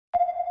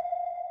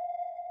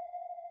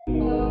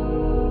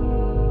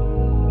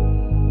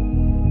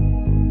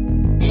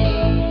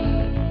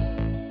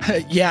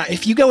Yeah,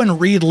 if you go and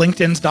read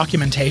LinkedIn's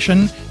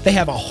documentation, they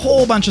have a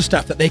whole bunch of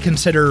stuff that they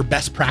consider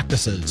best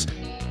practices.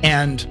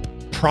 And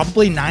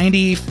probably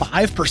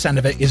 95%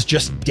 of it is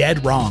just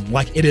dead wrong.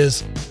 Like it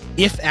is,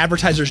 if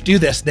advertisers do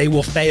this, they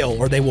will fail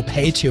or they will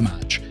pay too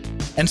much.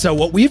 And so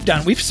what we've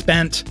done, we've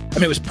spent,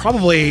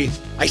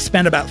 I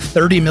spent about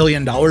 $30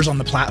 million on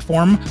the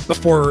platform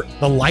before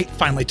the light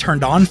finally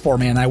turned on for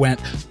me. And I went,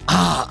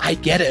 I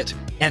get it.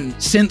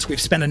 And since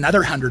we've spent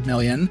another $100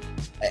 million,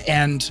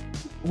 and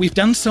we've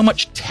done so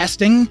much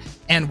testing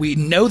and we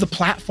know the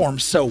platform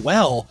so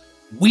well,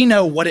 we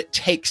know what it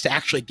takes to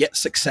actually get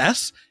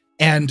success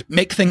and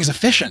make things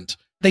efficient.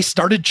 They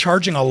started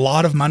charging a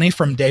lot of money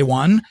from day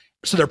one,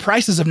 so their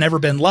prices have never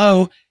been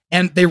low,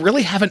 and they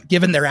really haven't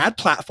given their ad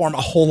platform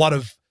a whole lot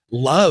of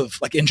love,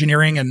 like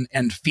engineering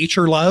and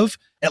feature love,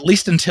 at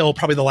least until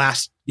probably the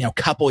last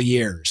couple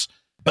years.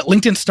 But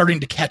LinkedIn's starting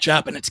to catch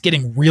up, and it's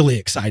getting really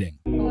exciting.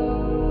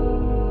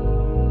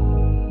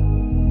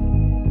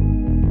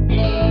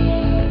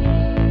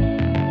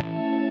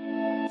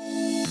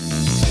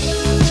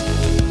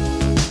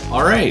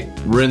 All right,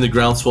 we're in the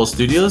Groundswell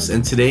Studios,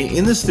 and today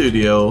in the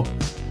studio,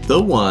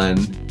 the one,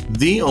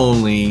 the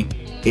only,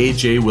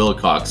 AJ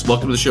Wilcox.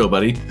 Welcome to the show,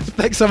 buddy.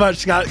 Thanks so much,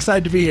 Scott.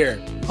 Excited to be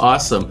here.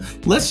 Awesome.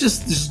 Let's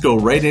just go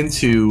right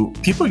into,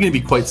 people are going to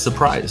be quite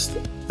surprised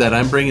that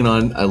I'm bringing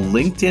on a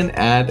LinkedIn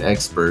ad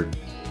expert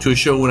to a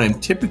show when I'm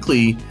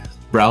typically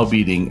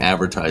browbeating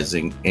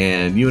advertising.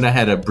 And you and I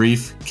had a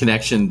brief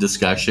connection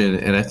discussion,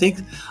 and I think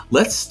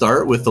let's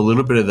start with a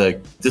little bit of the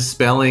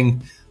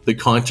dispelling the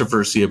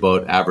controversy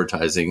about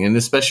advertising. And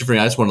especially for me,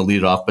 I just want to lead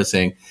it off by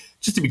saying,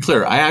 just to be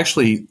clear, I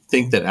actually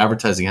think that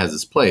advertising has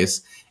its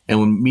place. And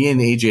when me and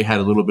AJ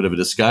had a little bit of a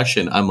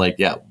discussion, I'm like,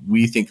 yeah,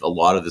 we think a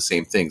lot of the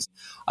same things.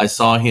 I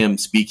saw him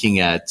speaking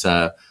at...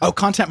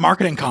 Content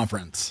Marketing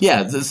Conference.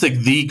 Yeah, it's like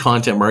the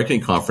Content Marketing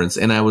Conference.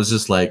 And I was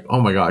just like,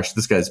 oh my gosh,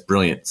 this guy's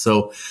brilliant.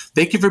 So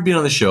thank you for being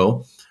on the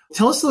show.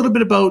 Tell us a little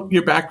bit about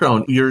your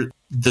background. You're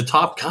the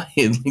top guy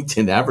in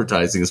LinkedIn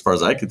advertising, as far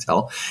as I could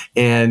tell.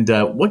 And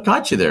what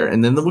got you there?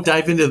 And then we'll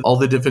dive into all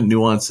the different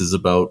nuances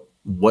about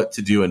what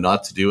to do and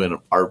not to do and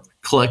our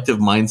collective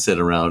mindset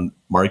around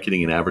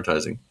marketing and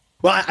advertising.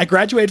 Well, I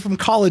graduated from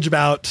college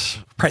about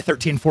probably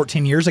 13,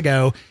 14 years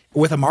ago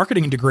with a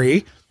marketing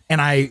degree,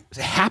 and I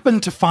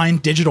happened to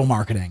find digital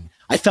marketing.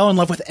 I fell in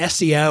love with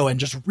SEO and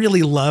just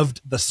really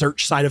loved the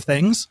search side of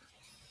things.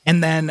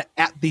 And then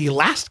at the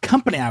last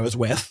company I was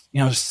with,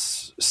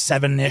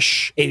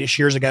 7-ish, 8-ish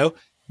years ago,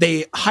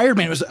 they hired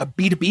me. It was a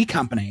B2B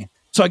company.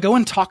 So I go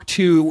and talk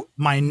to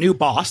my new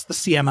boss, the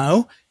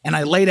CMO, and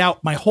I laid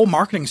out my whole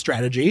marketing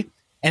strategy.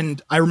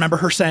 And I remember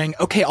her saying,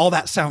 okay, all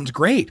that sounds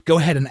great. Go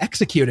ahead and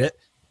execute it.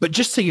 But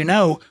just so you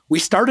know, we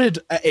started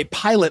a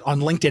pilot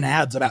on LinkedIn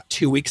ads about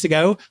 2 weeks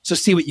ago. So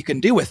see what you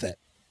can do with it.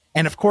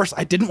 And of course,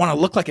 I didn't want to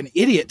look like an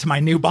idiot to my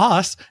new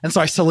boss. And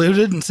so I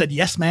saluted and said,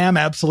 yes, ma'am,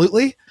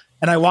 absolutely.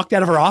 And I walked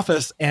out of her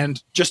office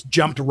and just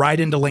jumped right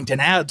into LinkedIn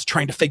ads,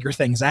 trying to figure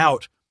things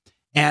out.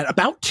 And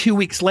about 2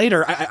 weeks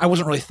later, I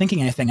wasn't really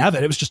thinking anything of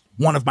it. It was just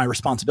one of my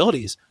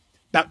responsibilities.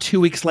 About 2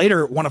 weeks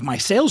later, one of my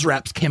sales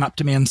reps came up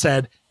to me and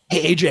said,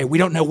 hey, AJ, we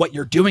don't know what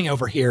you're doing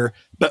over here,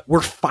 but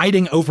we're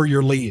fighting over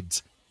your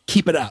leads.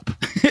 Keep it up.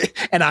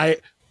 And I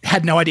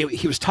had no idea what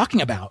he was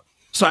talking about.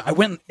 So I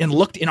went and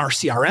looked in our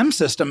CRM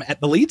system at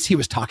the leads he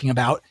was talking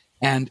about.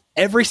 And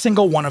every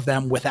single one of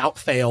them, without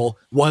fail,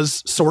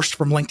 was sourced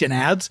from LinkedIn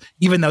ads,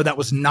 even though that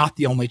was not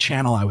the only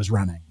channel I was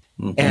running.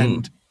 Mm-hmm.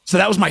 And so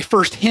that was my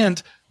first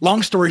hint.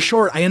 Long story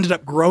short, I ended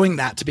up growing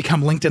that to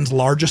become LinkedIn's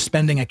largest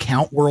spending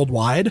account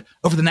worldwide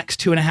over the next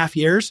 2.5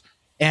 years.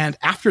 And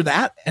after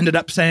that, ended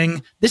up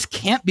saying, this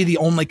can't be the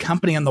only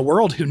company in the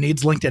world who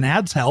needs LinkedIn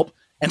ads help.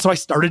 And so I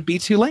started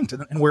B2 Linked,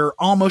 and we're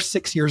almost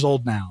 6 years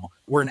old now.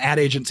 We're an ad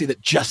agency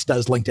that just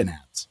does LinkedIn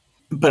ads.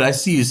 But I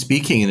see you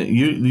speaking, and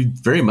you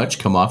very much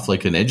come off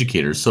like an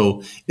educator.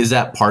 So is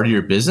that part of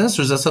your business,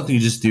 or is that something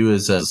you just do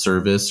as a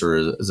service or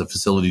as a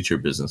facility to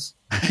your business?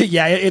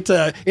 Yeah,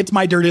 it's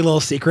my dirty little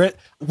secret.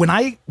 When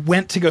I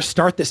went to go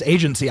start this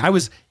agency, I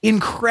was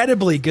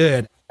incredibly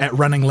good at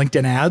running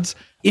LinkedIn ads,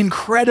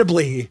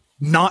 incredibly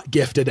not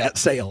gifted at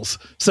sales.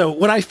 So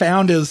what I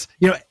found is,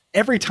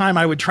 every time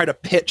I would try to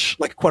pitch,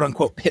 like quote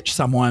unquote, pitch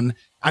someone,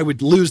 I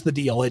would lose the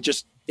deal.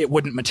 It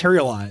wouldn't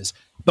materialize.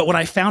 But what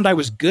I found I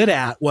was good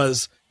at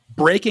was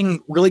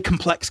breaking really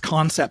complex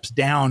concepts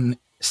down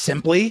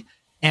simply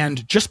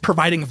and just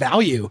providing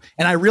value.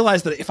 And I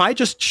realized that if I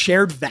just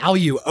shared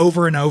value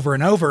over and over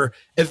and over,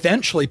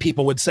 eventually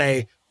people would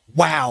say,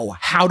 wow,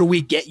 how do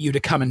we get you to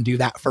come and do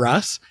that for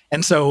us?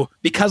 And so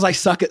because I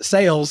suck at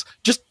sales,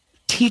 just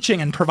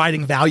teaching and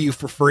providing value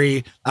for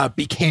free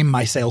became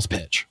my sales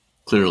pitch.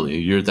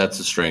 Clearly, that's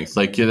a strength.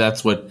 Like,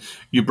 that's what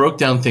you broke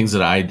down things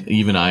that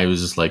I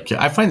was just like,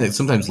 I find that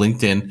sometimes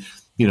LinkedIn,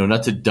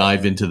 not to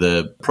dive into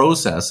the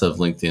process of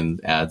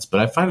LinkedIn ads, but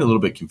I find it a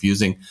little bit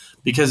confusing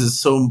because it's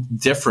so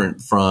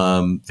different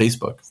from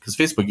Facebook. Because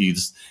Facebook,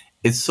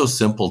 it's so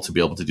simple to be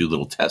able to do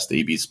little test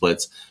A/B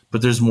splits,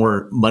 but there's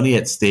more money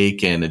at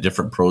stake and a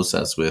different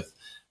process with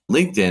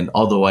LinkedIn,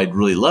 although I'd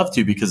really love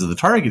to because of the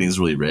targeting is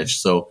really rich.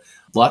 So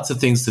lots of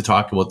things to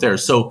talk about there.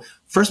 So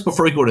first,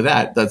 before we go to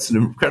that, that's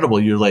incredible.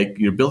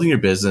 You're building your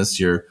business,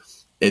 you're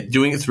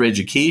doing it through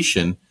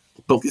education,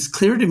 but it's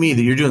clear to me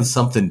that you're doing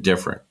something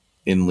different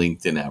in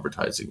LinkedIn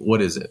advertising.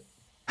 What is it?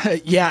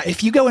 Yeah,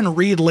 if you go and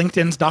read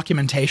LinkedIn's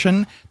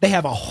documentation, they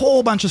have a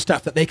whole bunch of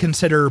stuff that they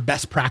consider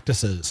best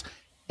practices.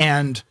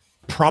 And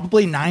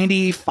probably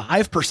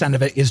 95%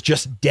 of it is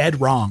just dead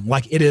wrong.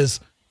 Like it is,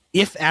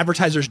 if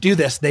advertisers do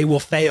this, they will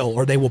fail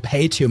or they will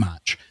pay too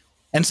much.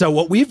 And so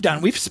what we've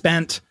done, I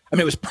spent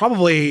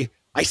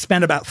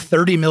about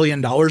 $30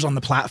 million on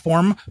the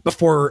platform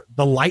before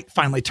the light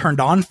finally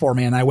turned on for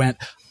me. And I went,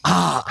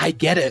 I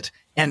get it.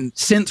 And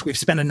since we've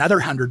spent another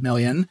 100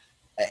 million,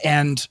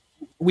 and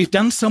we've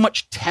done so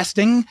much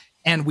testing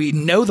and we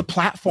know the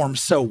platform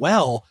so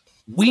well,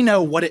 we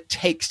know what it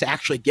takes to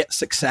actually get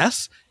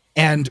success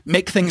and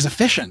make things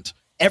efficient.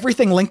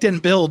 Everything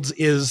LinkedIn builds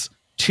is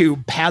to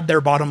pad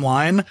their bottom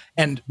line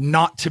and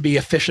not to be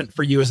efficient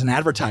for you as an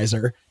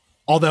advertiser.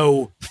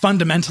 Although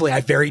fundamentally,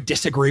 I very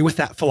disagree with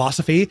that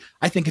philosophy.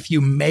 I think if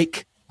you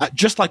make,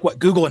 just like what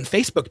Google and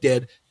Facebook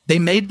did, they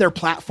made their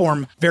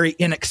platform very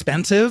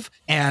inexpensive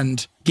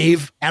and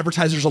gave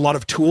advertisers a lot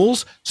of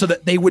tools so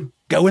that they would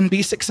go and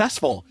be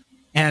successful.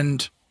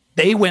 And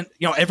they went,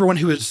 everyone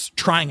who was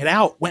trying it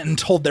out went and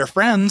told their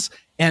friends,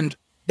 and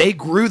they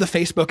grew the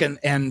Facebook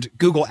and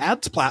Google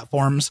Ads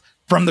platforms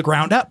from the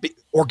ground up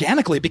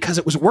organically because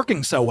it was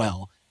working so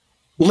well.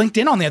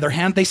 LinkedIn, on the other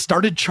hand, they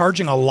started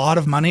charging a lot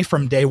of money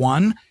from day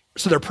one.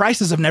 So their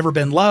prices have never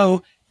been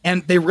low,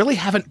 and they really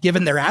haven't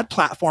given their ad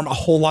platform a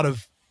whole lot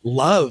of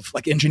love,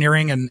 like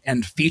engineering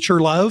and feature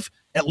love,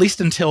 at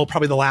least until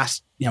probably the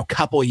last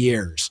couple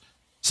years.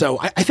 So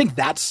I think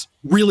that's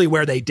really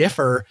where they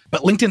differ,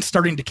 but LinkedIn's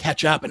starting to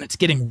catch up and it's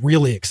getting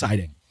really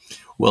exciting.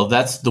 Well,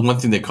 that's the one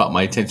thing that caught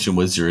my attention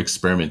was your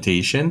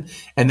experimentation.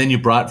 And then you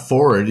brought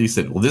forward, you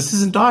said, well, this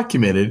isn't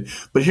documented,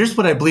 but here's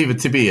what I believe it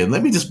to be. And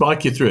let me just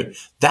walk you through it.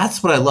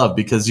 That's what I love,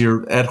 because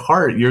you're at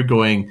heart, you're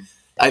going,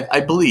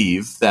 I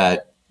believe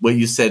that what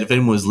you said, if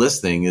anyone was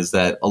listening, is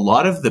that a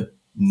lot of the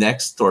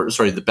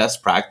the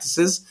best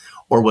practices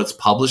or what's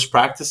published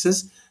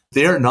practices,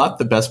 they are not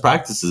the best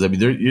practices. I mean,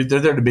 they're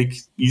there to make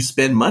you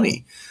spend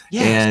money.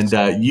 Yes.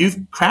 And you've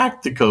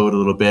cracked the code a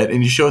little bit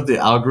and you showed the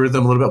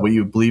algorithm a little bit what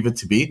you believe it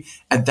to be.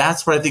 And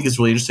that's what I think is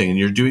really interesting. And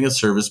you're doing a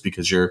service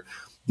because you're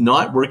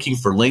not working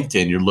for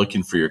LinkedIn, you're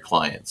looking for your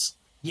clients.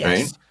 Yes.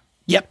 Right?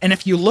 Yep. And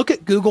if you look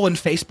at Google and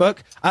Facebook,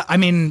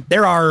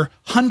 there are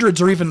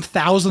hundreds or even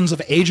thousands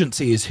of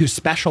agencies who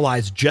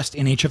specialize just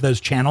in each of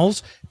those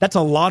channels. That's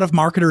a lot of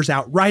marketers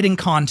out writing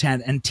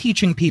content and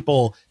teaching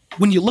people.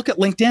 When you look at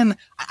LinkedIn,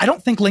 I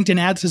don't think LinkedIn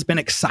ads has been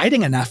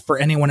exciting enough for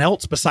anyone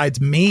else besides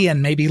me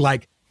and maybe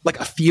like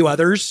a few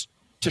others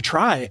to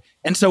try.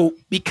 And so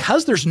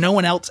because there's no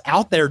one else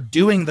out there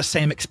doing the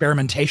same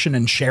experimentation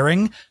and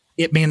sharing,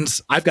 it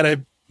means I've got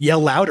to yell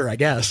louder, I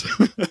guess.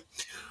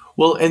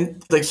 Well,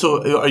 and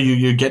so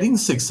you're getting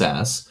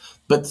success,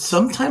 but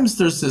sometimes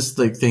there's this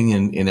thing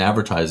in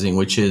advertising,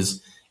 which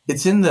is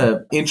it's in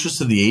the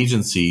interest of the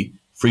agency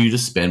for you to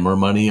spend more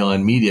money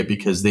on media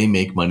because they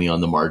make money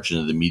on the margin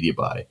of the media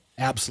buy.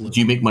 Absolutely. Do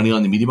you make money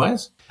on the media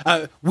buys?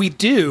 We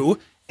do.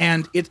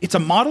 And it's a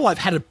model I've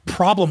had a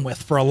problem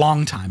with for a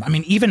long time. I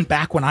mean, even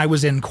back when I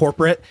was in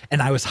corporate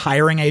and I was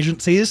hiring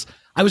agencies,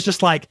 I was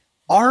just like,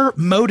 our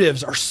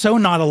motives are so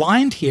not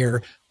aligned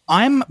here.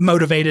 I'm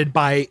motivated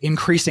by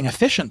increasing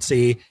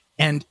efficiency.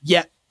 And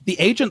yet the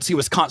agency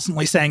was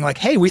constantly saying like,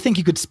 hey, we think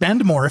you could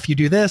spend more if you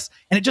do this.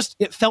 And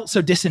it felt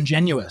so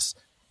disingenuous.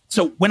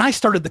 So when I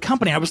started the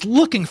company, I was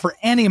looking for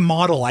any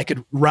model I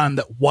could run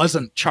that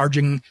wasn't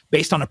charging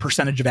based on a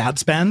percentage of ad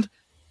spend.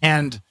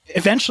 And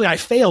eventually I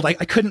failed. I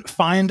couldn't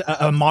find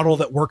a model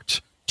that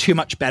worked too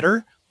much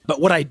better. But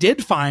what I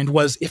did find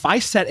was if I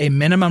set a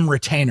minimum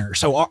retainer,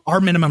 so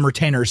our minimum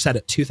retainer is set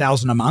at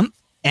 $2,000 a month.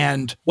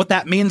 And what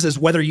that means is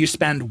whether you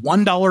spend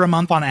 $1 a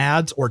month on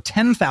ads or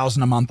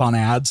 $10,000 a month on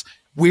ads,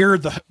 we're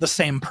the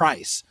same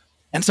price.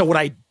 And so what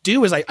I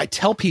do is I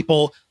tell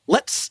people,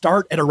 let's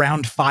start at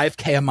around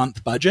 $5K a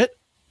month budget.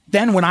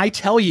 Then when I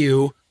tell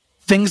you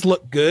things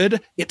look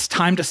good, it's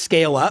time to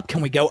scale up.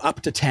 Can we go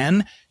up to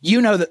 10?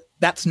 You know that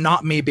that's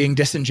not me being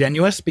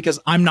disingenuous because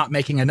I'm not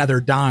making another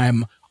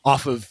dime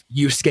off of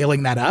you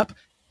scaling that up.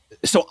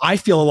 So I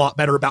feel a lot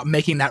better about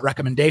making that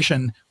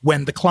recommendation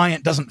when the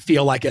client doesn't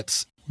feel like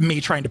it's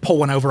me trying to pull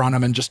one over on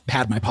them and just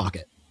pad my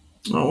pocket.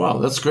 Oh, wow.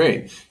 That's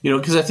great.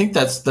 Because I think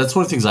that's one of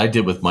the things I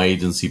did with my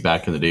agency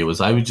back in the day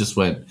was I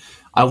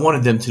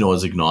wanted them to know I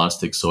was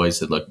agnostic. So I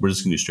said, look, we're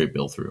just going to do straight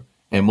bill through.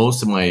 And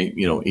most of my,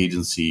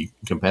 agency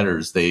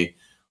competitors, they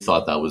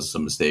thought that was a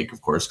mistake,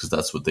 of course, because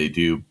that's what they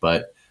do.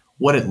 But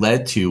what it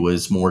led to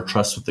was more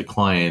trust with the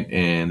client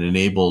and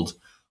enabled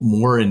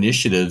more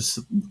initiatives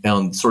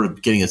on sort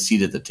of getting a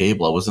seat at the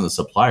table. I wasn't a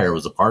supplier, I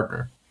was a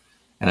partner.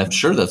 And I'm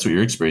sure that's what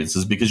your experience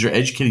is because you're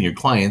educating your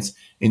clients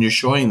and you're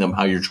showing them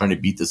how you're trying to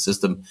beat the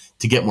system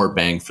to get more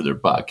bang for their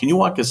buck. Can you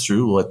walk us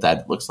through what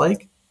that looks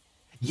like?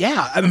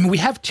 Yeah. I mean, we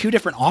have two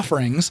different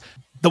offerings.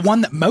 The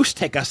one that most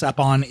take us up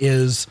on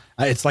is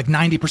it's like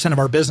 90% of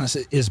our business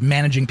is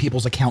managing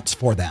people's accounts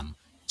for them.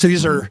 So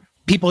these are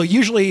people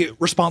usually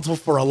responsible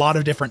for a lot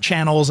of different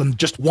channels and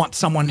just want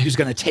someone who's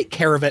going to take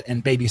care of it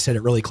and babysit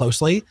it really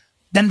closely.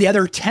 Then the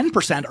other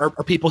 10%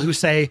 are people who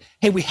say,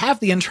 hey, we have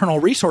the internal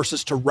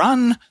resources to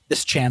run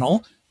this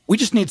channel. We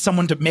just need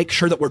someone to make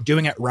sure that we're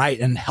doing it right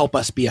and help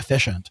us be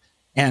efficient.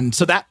 And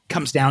so that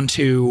comes down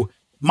to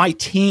my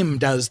team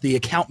does the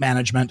account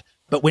management.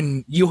 But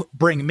when you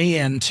bring me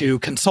in to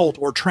consult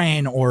or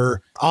train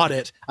or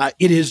audit,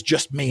 it is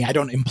just me. I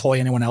don't employ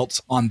anyone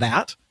else on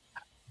that.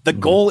 The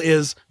goal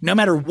is no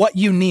matter what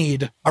you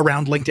need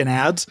around LinkedIn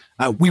ads,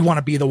 we want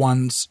to be the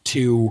ones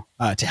to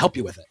help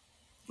you with it.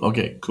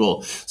 Okay,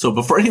 cool. So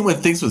before anyone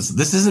thinks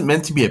this isn't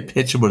meant to be a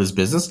pitch about his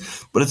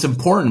business, but it's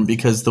important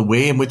because the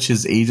way in which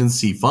his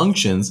agency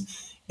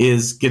functions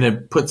is going to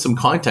put some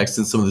context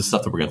in some of the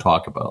stuff that we're going to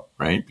talk about,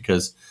 right?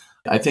 Because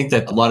I think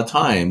that a lot of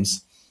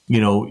times,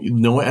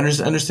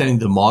 understanding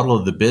the model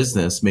of the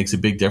business makes a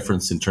big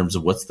difference in terms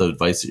of what's the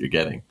advice that you're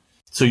getting.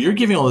 So you're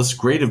giving all this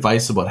great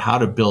advice about how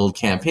to build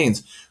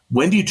campaigns.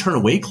 When do you turn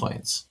away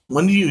clients?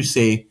 When do you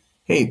say,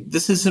 hey,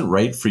 this isn't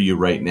right for you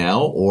right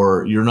now,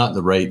 or you're not in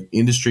the right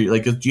industry?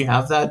 Like, do you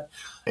have that?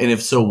 And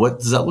if so, what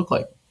does that look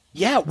like?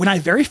 Yeah, when I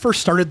very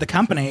first started the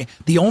company,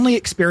 the only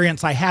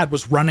experience I had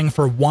was running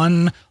for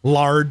one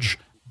large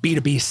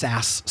B2B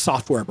SaaS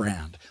software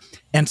brand.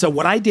 And so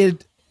what I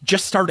did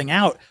just starting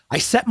out, I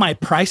set my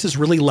prices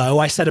really low.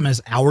 I set them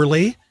as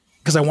hourly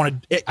because I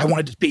wanted it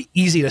to be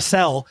easy to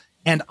sell.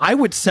 And I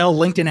would sell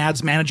LinkedIn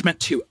ads management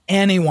to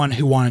anyone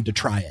who wanted to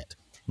try it.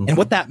 Mm-hmm. And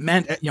what that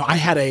meant, I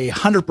had a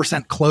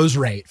 100% close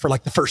rate for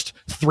like the first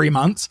 3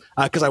 months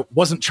because I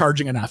wasn't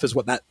charging enough is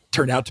what that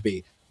turned out to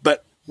be.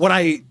 But what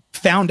I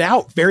found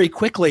out very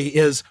quickly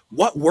is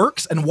what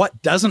works and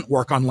what doesn't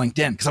work on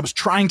LinkedIn, because I was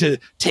trying to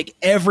take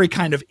every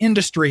kind of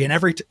industry and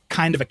every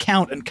kind of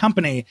account and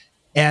company.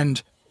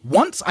 And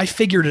once I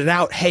figured it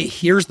out, hey,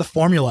 here's the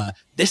formula.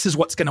 This is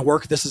what's going to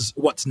work. This is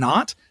what's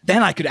not.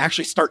 Then I could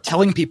actually start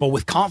telling people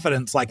with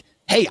confidence, like,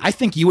 hey, I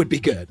think you would be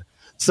good.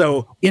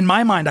 So in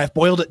my mind, I've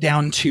boiled it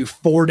down to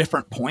 4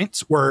 different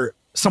points where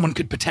someone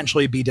could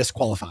potentially be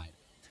disqualified.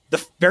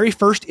 The very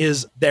first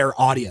is their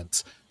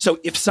audience. So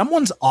if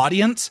someone's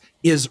audience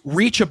is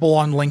reachable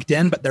on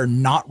LinkedIn, but they're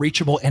not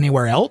reachable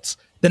anywhere else,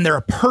 then they're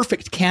a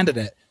perfect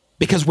candidate,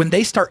 because when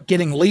they start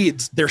getting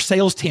leads, their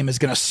sales team is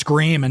going to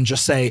scream and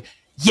just say,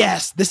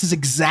 yes, this is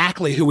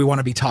exactly who we want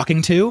to be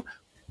talking to.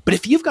 But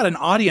if you've got an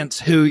audience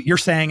who you're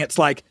saying it's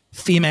like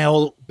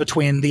female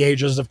between the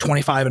ages of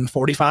 25 and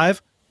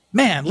 45,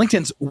 man,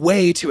 LinkedIn's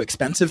way too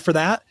expensive for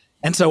that.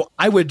 And so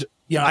I would,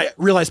 I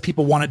realize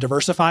people want to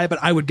diversify, but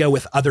I would go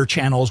with other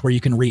channels where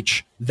you can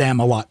reach them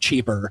a lot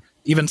cheaper,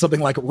 even something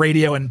like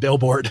radio and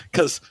billboard,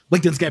 because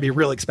LinkedIn's going to be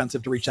real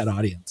expensive to reach that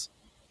audience.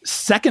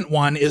 Second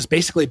one is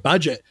basically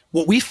budget.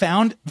 What we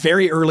found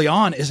very early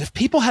on is if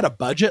people had a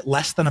budget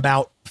less than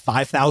about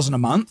 $5,000 a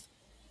month,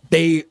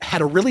 they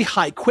had a really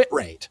high quit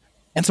rate.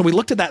 And so we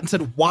looked at that and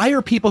said, why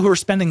are people who are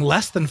spending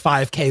less than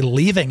 $5K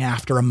leaving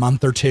after a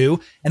month or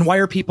two? And why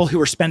are people who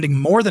are spending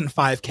more than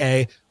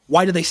 $5K,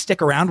 why do they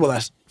stick around with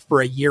us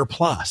for a year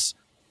plus?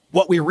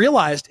 What we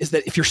realized is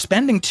that if you're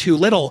spending too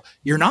little,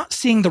 you're not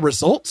seeing the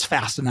results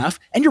fast enough,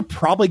 and you're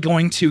probably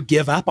going to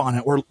give up on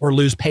it or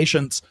lose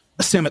patience,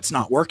 assume it's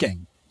not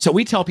working. So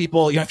we tell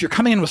people, if you're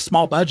coming in with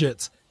small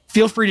budgets,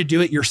 feel free to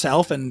do it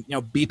yourself and,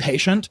 be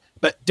patient,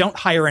 but don't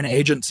hire an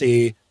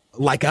agency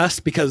like us,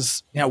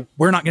 because,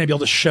 we're not going to be able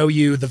to show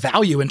you the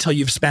value until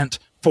you've spent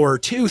for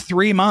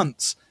 2-3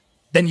 months.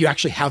 Then you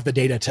actually have the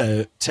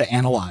data to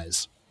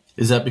analyze.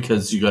 Is that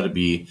because you got to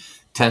be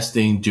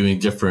testing, doing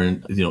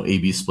different,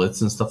 A/B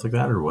splits and stuff like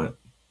that, or what?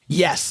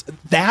 Yes,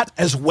 that,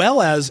 as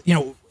well as,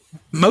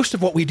 most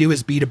of what we do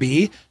is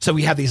B2B. So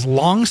we have these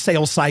long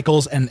sales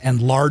cycles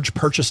and large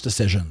purchase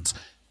decisions.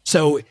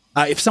 So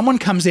if someone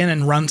comes in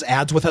and runs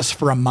ads with us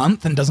for a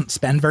month and doesn't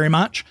spend very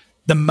much,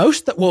 the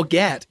most that we'll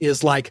get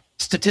is like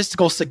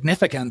statistical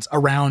significance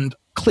around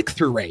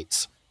click-through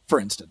rates, for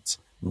instance.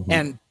 Mm-hmm.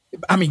 And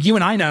I mean, you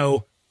and I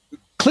know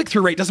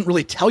click-through rate doesn't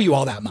really tell you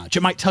all that much.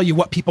 It might tell you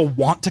what people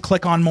want to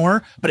click on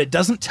more, but it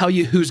doesn't tell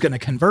you who's going to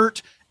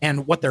convert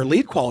and what their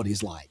lead quality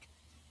is like.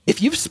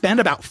 If you've spent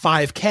about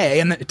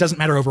 $5K, and it doesn't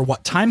matter over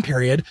what time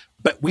period,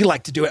 but we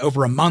like to do it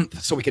over a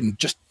month so we can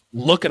just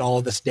look at all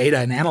of this data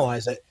and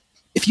analyze it.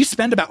 If you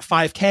spend about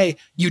 $5K,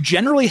 you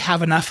generally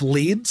have enough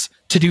leads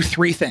to do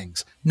 3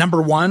 things.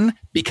 Number 1,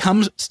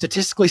 become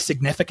statistically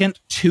significant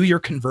to your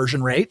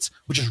conversion rates,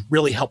 which is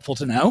really helpful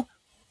to know.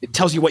 It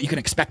tells you what you can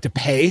expect to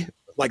pay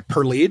like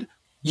per lead.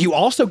 You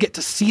also get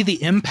to see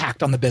the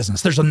impact on the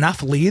business. There's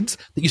enough leads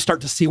that you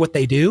start to see what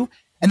they do.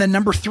 And then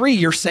number 3,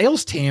 your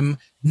sales team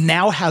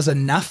now has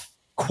enough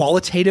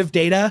qualitative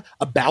data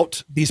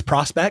about these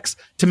prospects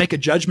to make a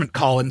judgment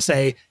call and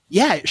say,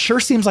 yeah, it sure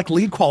seems like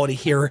lead quality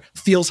here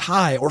feels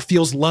high or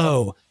feels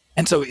low.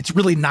 And so it's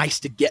really nice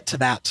to get to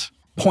that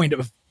point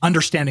of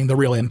understanding the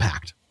real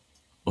impact.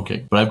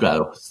 Okay, but I've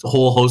got a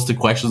whole host of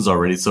questions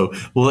already, so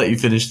we'll let you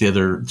finish the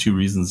other 2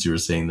 reasons you were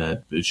saying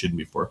that it shouldn't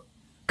be for.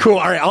 Cool.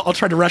 All right. I'll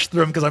try to rush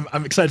through them because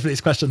I'm excited for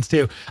these questions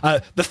too.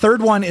 The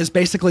third one is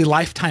basically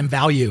lifetime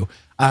value.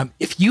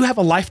 If you have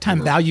a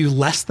lifetime value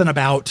less than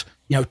about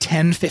 10,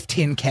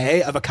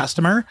 15K of a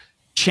customer,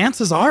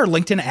 chances are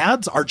LinkedIn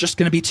ads are just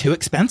going to be too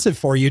expensive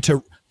for you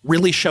to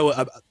really show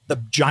the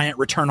giant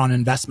return on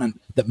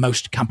investment that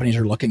most companies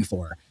are looking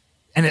for.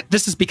 And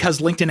this is because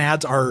LinkedIn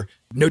ads are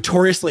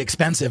notoriously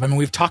expensive. I mean,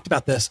 we've talked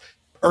about this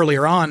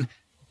earlier on.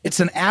 It's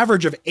an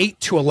average of $8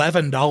 to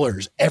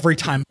 $11 every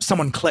time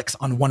someone clicks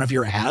on one of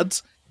your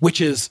ads,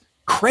 which is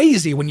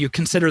crazy when you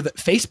consider that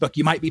Facebook,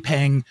 you might be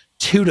paying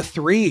 2 to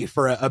 3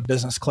 for a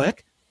business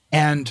click.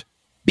 And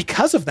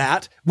because of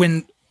that,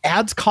 when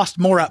ads cost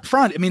more up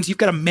front, it means you've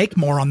got to make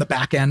more on the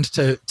back end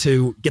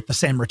to get the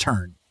same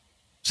return.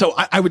 So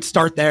I would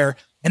start there.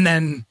 And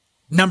then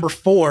number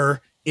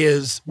 4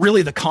 is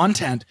really the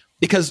content,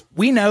 because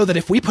we know that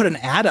if we put an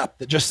ad up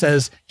that just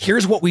says,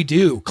 here's what we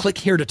do, click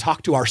here to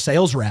talk to our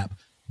sales rep,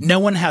 no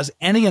one has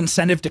any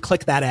incentive to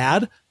click that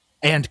ad,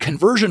 and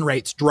conversion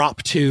rates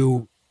drop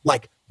to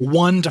like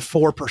 1 to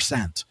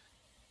 4%.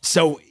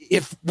 So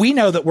if we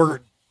know that we're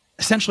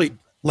essentially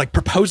like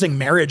proposing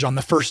marriage on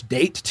the first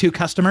date to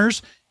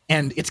customers,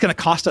 and it's going to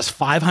cost us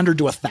 $500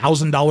 to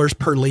 $1,000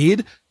 per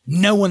lead,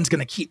 no one's going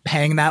to keep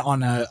paying that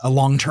on a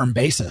long-term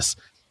basis.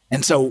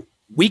 And so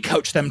we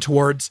coach them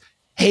towards,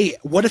 hey,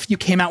 what if you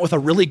came out with a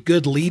really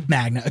good lead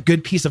magnet, a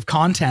good piece of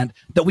content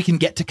that we can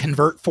get to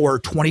convert for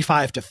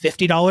 $25 to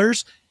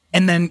 $50?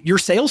 And then your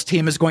sales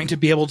team is going to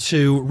be able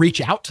to reach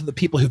out to the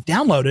people who've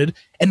downloaded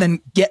and then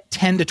get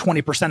 10 to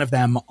 20% of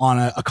them on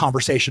a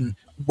conversation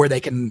where they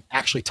can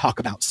actually talk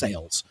about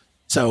sales.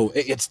 So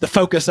it's the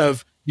focus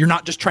of, you're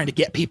not just trying to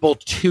get people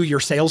to your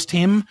sales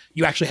team,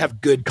 you actually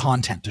have good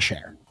content to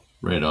share.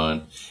 Right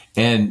on.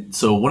 And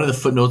so one of the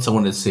footnotes I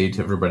wanted to say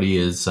to everybody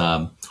is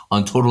on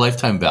total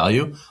lifetime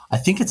value. I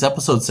think it's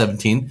episode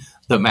 17.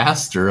 The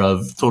master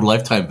of total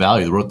lifetime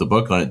value that wrote the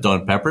book on it,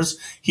 Don Peppers,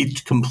 he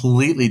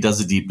completely does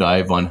a deep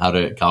dive on how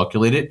to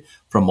calculate it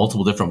from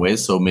multiple different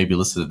ways. So maybe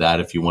listen to that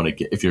if you want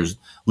to if you're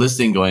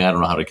listening going, I don't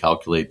know how to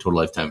calculate total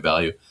lifetime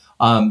value.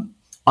 On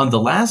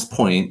the last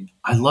point,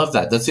 I love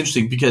that. That's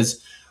interesting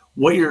because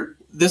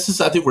this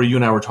is, I think, where you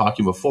and I were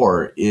talking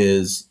before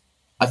is,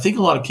 I think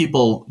a lot of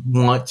people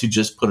want to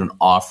just put an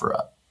offer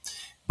up,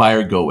 buy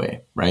or go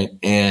away, right?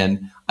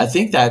 And I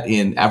think that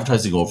in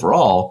advertising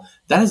overall,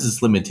 that has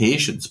its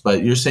limitations,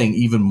 but you're saying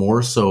even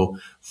more so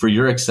for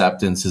your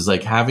acceptance is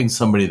like having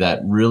somebody that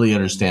really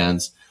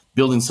understands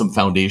building some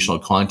foundational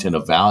content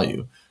of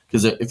value.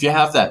 Because if you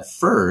have that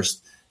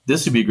first,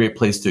 this would be a great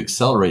place to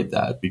accelerate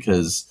that,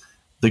 because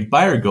the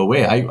buy or go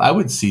away, I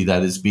would see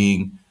that as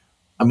being,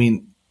 I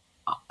mean,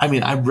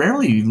 I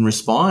rarely even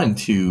respond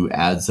to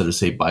ads that are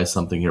say buy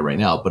something here right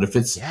now. But if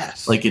it's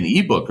like an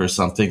ebook or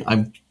something,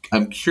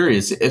 I'm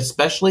curious,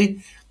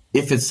 especially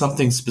if it's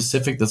something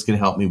specific that's going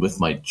to help me with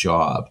my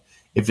job.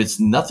 If it's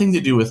nothing to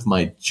do with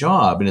my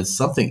job and it's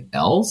something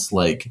else,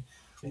 like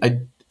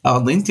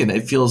on LinkedIn,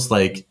 it feels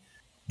like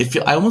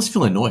I almost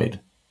feel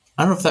annoyed.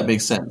 I don't know if that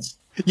makes sense.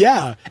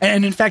 Yeah.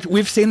 And in fact,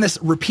 we've seen this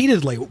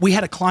repeatedly. We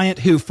had a client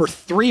who for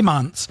 3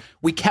 months,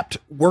 we kept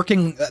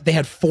working. They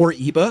had 4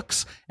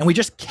 ebooks and we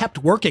just kept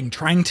working,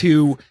 trying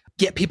to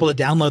get people to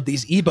download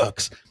these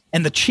ebooks.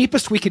 And the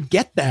cheapest we could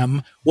get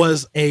them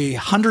was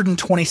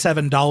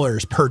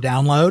 $127 per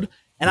download.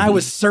 And I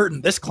was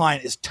certain this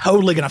client is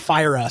totally going to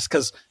fire us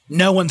because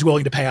no one's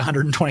willing to pay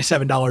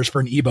 $127 for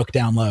an ebook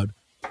download.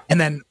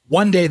 And then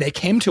one day they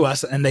came to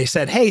us and they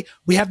said, hey,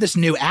 we have this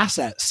new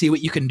asset. See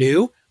what you can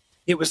do.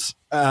 It was,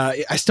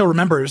 I still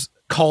remember, it was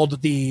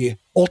called the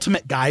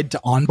Ultimate Guide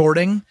to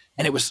Onboarding.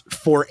 And it was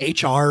for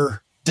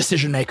HR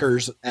decision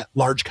makers at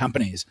large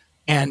companies.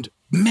 And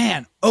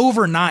man,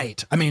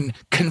 overnight, I mean,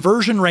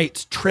 conversion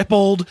rates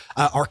tripled,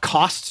 our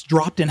costs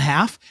dropped in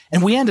half.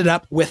 And we ended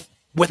up with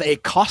a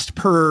cost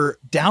per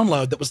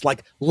download that was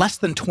like less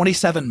than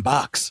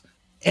 $27.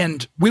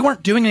 And we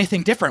weren't doing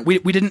anything different. We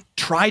didn't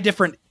try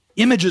different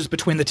images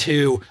between the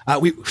two.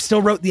 We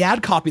still wrote the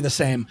ad copy the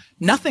same.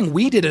 Nothing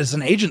we did as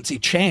an agency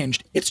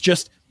changed. It's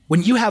just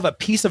when you have a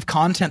piece of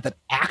content that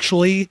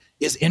actually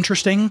is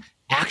interesting,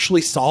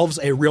 actually solves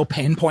a real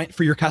pain point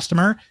for your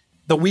customer,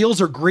 the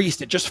wheels are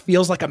greased. It just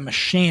feels like a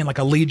machine, like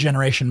a lead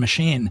generation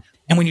machine.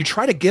 And when you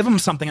try to give them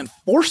something and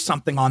force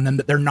something on them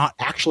that they're not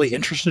actually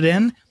interested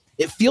in,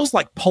 it feels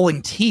like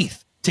pulling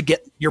teeth to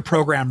get your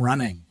program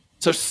running.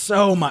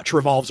 So much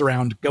revolves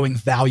around going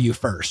value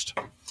first.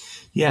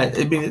 Yeah,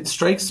 I mean, it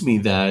strikes me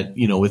that,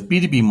 with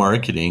B2B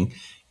marketing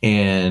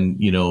and,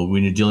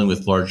 when you're dealing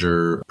with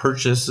larger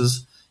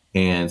purchases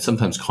and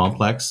sometimes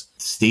complex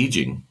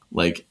staging,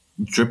 like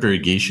drip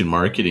irrigation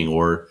marketing,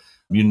 or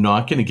you're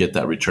not going to get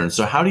that return.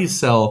 So how do you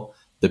sell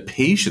the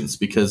patience?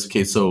 Because,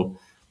 so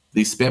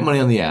they spent money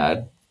on the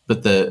ad,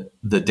 but the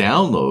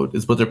download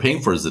is what they're paying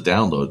for is the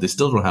download. They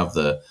still don't have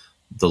the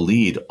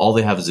lead. All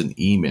they have is an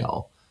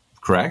email,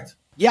 correct?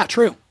 Yeah,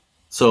 true.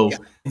 So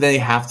they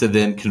have to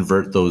then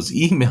convert those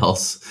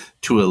emails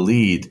to a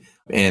lead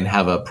and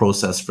have a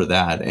process for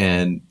that.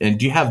 And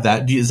do you have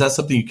that? Is that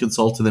something you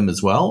consult to them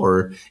as well?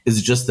 Or is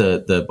it just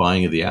the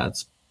buying of the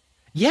ads?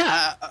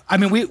 Yeah, I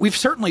mean, we've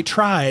certainly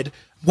tried.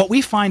 What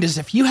we find is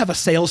if you have a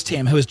sales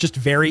team who is just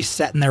very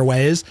set in their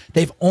ways,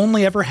 they've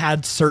only ever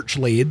had search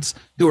leads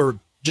who are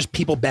just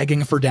people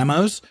begging for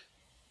demos.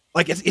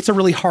 Like it's a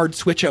really hard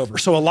switch over.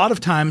 So a lot of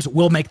times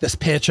we'll make this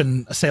pitch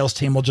and a sales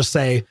team will just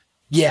say,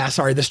 yeah,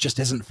 sorry, this just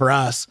isn't for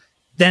us.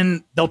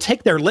 Then they'll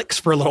take their licks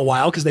for a little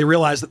while because they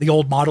realize that the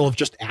old model of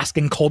just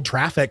asking cold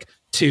traffic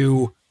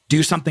to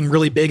do something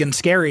really big and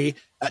scary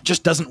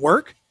just doesn't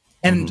work.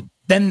 And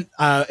then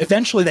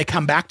eventually they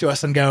come back to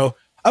us and go,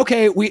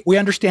 okay, we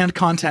understand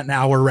content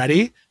now, we're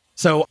ready.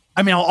 So,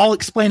 I mean, I'll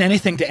explain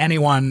anything to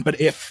anyone, but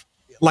if,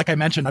 like I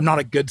mentioned, I'm not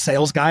a good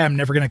sales guy, I'm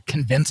never going to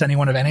convince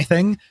anyone of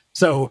anything.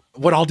 So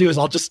what I'll do is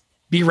I'll just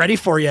be ready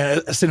for you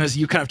as soon as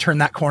you kind of turn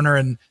that corner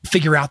and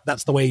figure out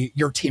that's the way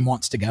your team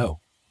wants to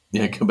go.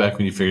 Yeah, come back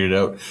when you figure it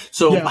out.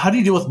 So how do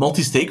you deal with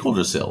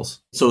multi-stakeholder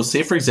sales? So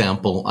say, for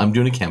example, I'm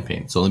doing a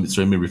campaign. So let me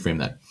reframe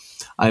that.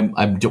 I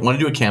want to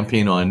do a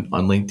campaign on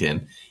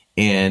LinkedIn,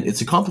 and it's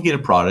a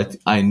complicated product.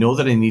 I know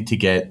that I need to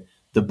get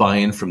the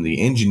buy-in from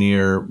the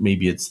engineer.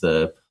 Maybe it's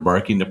the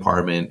marketing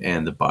department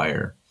and the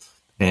buyer.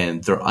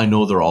 And I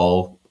know they're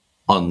all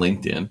on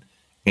LinkedIn,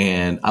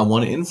 and I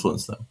want to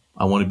influence them.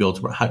 I want to be able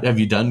to. Have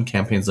you done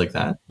campaigns like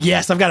that?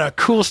 Yes, I've got a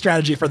cool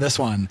strategy for this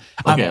one.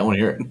 Okay, I want to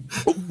hear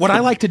it. What I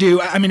like to do,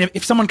 I mean,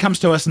 if someone comes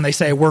to us and they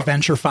say we're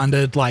venture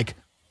funded, like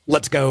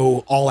let's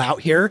go all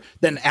out here,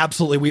 then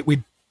absolutely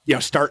we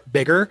start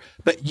bigger.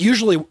 But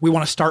usually we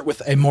want to start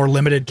with a more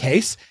limited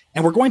case,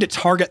 and we're going to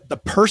target the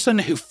person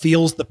who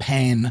feels the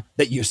pain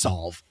that you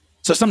solve.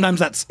 So sometimes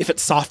that's, if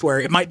it's software,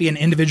 it might be an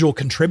individual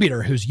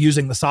contributor who's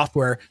using the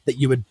software that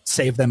you would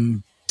save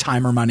them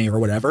time or money or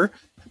whatever.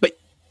 But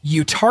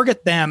you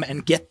target them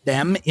and get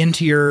them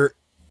into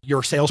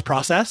your sales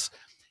process.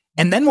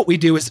 And then what we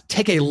do is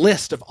take a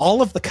list of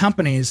all of the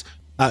companies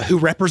who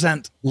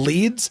represent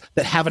leads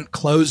that haven't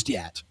closed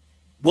yet.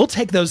 We'll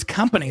take those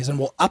companies and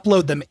we'll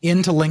upload them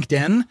into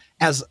LinkedIn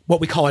as what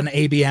we call an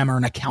ABM, or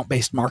an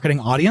account-based marketing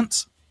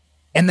audience.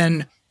 And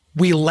then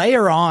we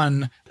layer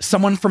on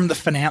someone from the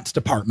finance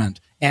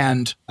department.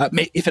 And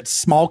if it's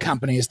small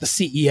companies, the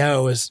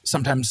CEO is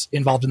sometimes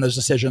involved in those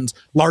decisions.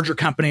 Larger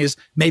companies,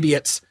 maybe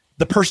it's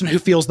the person who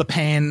feels the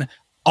pain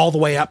all the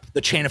way up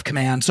the chain of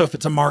command. So if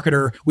it's a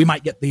marketer, we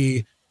might get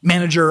the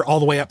manager all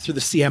the way up through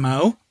the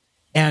CMO.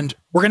 And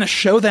we're going to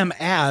show them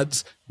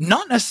ads,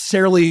 not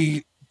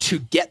necessarily to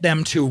get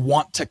them to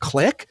want to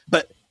click,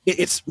 but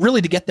it's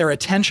really to get their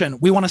attention.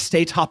 We want to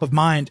stay top of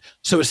mind.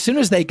 So as soon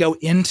as they go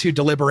into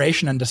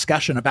deliberation and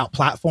discussion about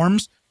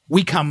platforms,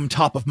 we come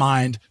top of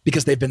mind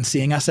because they've been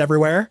seeing us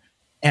everywhere.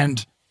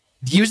 And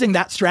using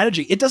that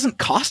strategy, it doesn't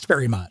cost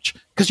very much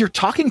because you're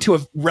talking to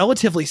a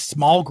relatively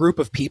small group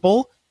of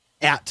people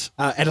at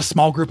a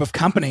small group of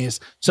companies.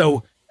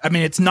 So, I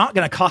mean, it's not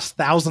going to cost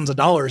thousands of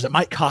dollars. It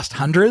might cost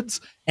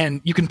hundreds, and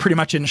you can pretty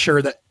much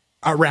ensure that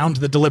around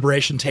the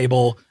deliberation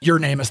table, your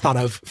name is thought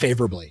of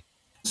favorably.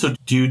 So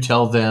do you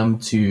tell them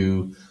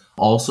to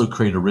also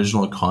create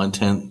original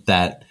content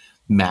that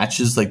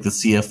matches like the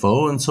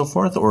CFO and so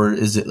forth? Or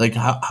is it like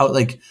how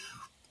like,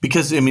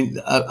 because I mean,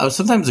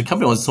 sometimes a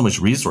company wants so much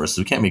resources.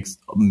 We can't make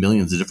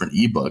millions of different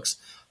ebooks.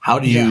 How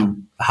do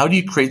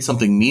you create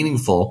something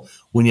meaningful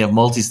when you have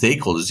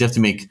multi-stakeholders? You have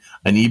to make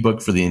an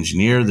ebook for the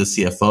engineer, the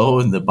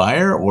CFO, and the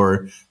buyer,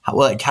 or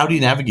how do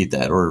you navigate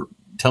that? Or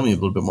tell me a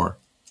little bit more.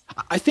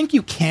 I think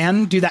you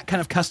can do that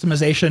kind of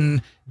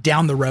customization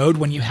down the road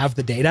when you have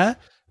the data.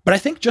 But I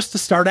think just to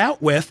start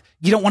out with,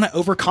 you don't want to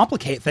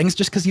overcomplicate things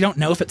just because you don't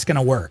know if it's going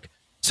to work.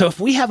 So if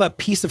we have a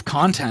piece of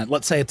content,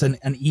 let's say it's an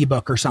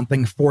ebook or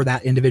something for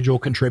that individual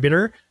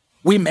contributor,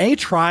 we may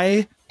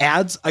try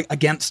ads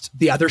against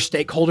the other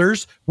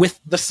stakeholders with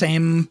the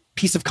same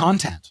piece of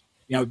content,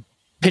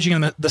 pitching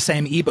them the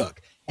same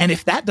ebook. And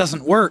if that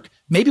doesn't work,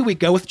 maybe we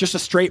go with just a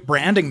straight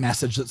branding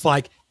message that's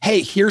like,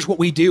 hey, here's what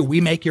we do.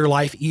 We make your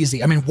life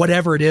easy. I mean,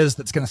 whatever it is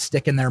that's going to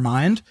stick in their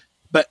mind,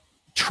 but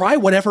try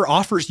whatever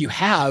offers you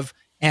have.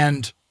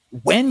 And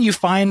when you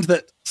find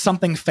that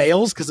something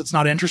fails because it's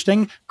not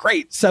interesting,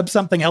 great, sub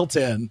something else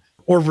in,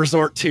 or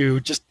resort to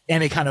just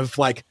any kind of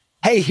like,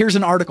 hey, here's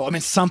an article. I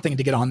mean, something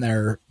to get on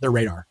their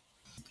radar.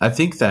 I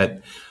think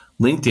that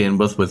LinkedIn,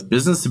 both with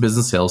business to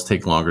business sales,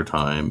 take longer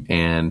time,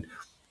 and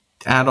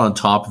add on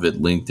top of it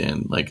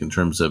LinkedIn, like in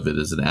terms of it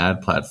as an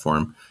ad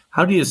platform.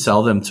 How do you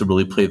sell them to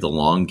really play the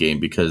long game?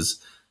 Because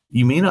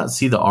you may not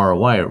see the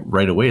ROI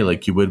right away,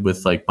 like you would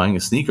with like buying a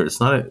sneaker. It's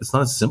not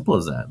as simple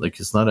as that. Like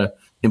it's not a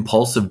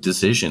impulsive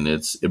decision.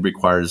 It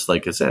requires,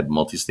 like I said,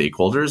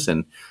 multi-stakeholders,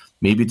 and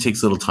maybe it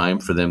takes a little time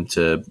for them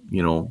to,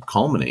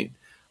 culminate.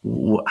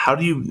 How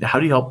do you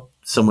help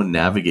someone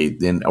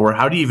navigate then, or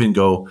how do you even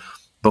go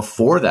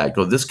before that?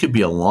 This could be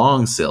a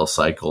long sales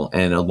cycle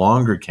and a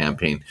longer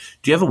campaign.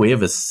 Do you have a way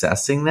of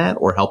assessing that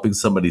or helping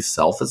somebody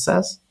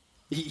self-assess?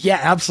 Yeah,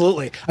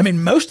 absolutely. I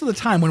mean, most of the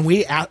time when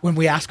we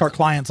ask our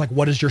clients, like,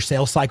 what does your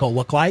sales cycle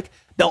look like?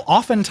 They'll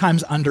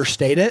oftentimes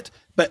understate it,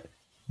 but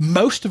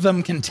most of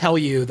them can tell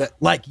you that,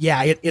 like,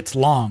 yeah, it's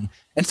long.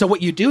 And so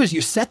what you do is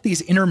you set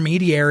these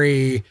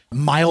intermediary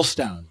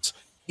milestones.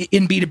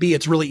 In B2B,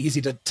 it's really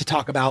easy to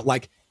talk about,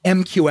 like,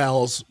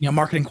 MQLs,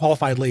 marketing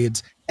qualified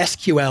leads,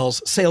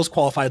 SQLs, sales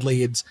qualified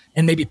leads,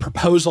 and maybe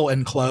proposal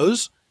and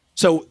close.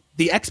 So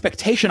the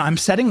expectation I'm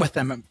setting with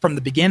them from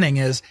the beginning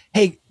is,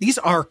 hey, these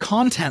are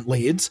content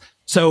leads.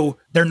 So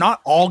they're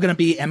not all going to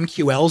be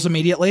MQLs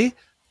immediately.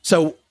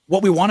 So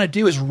what we want to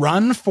do is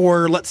run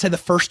for, let's say, the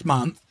first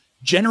month,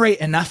 generate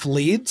enough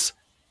leads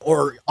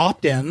or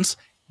opt-ins,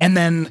 and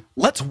then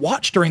let's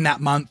watch during that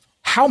month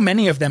how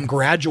many of them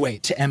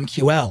graduate to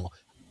MQL.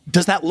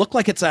 Does that look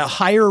like it's a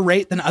higher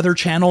rate than other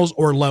channels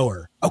or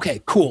lower?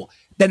 Okay, cool.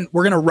 Then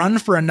we're going to run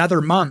for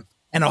another month,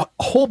 and a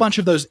whole bunch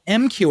of those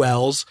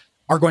MQLs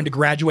are going to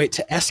graduate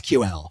to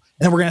SQL. And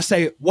then we're going to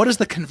say, what does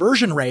the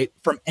conversion rate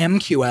from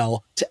MQL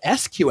to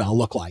SQL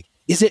look like?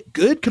 Is it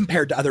good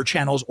compared to other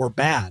channels or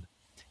bad?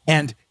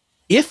 And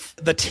if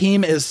the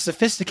team is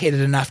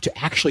sophisticated enough to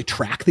actually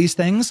track these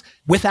things,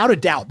 without a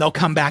doubt, they'll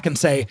come back and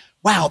say,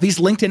 wow, these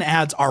LinkedIn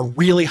ads are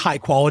really high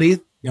quality.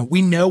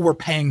 We know we're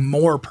paying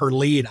more per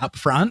lead up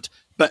front,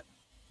 but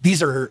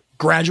these are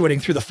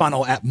graduating through the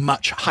funnel at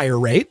much higher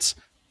rates.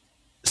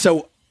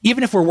 So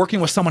even if we're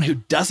working with someone who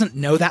doesn't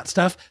know that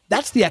stuff,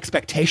 that's the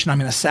expectation I'm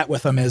going to set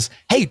with them is,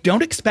 hey,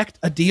 don't expect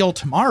a deal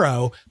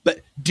tomorrow,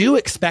 but do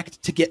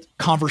expect to get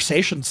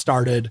conversations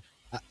started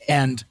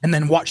and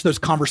then watch those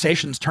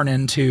conversations turn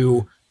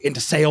into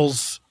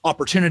sales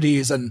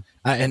opportunities and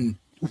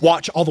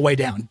watch all the way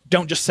down.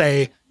 Don't just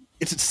say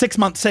it's a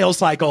 6-month sales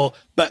cycle,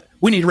 but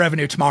we need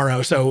revenue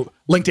tomorrow. So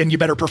LinkedIn, you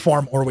better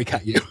perform or we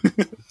cut you.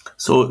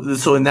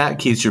 So in that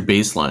case, you're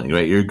baselining,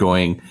 right? You're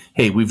going,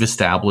 hey, we've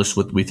established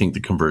what we think the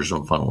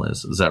conversion funnel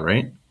is. Is that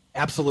right?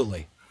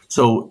 Absolutely.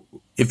 So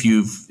if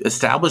you've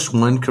established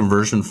one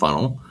conversion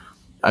funnel,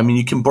 I mean,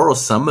 you can borrow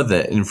some of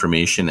that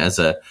information as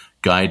a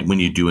guide when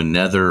you do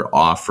another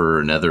offer,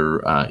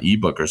 another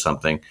ebook or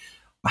something.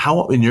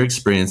 How, in your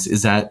experience,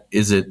 is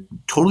it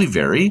totally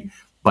vary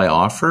by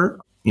offer,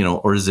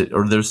 or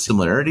are there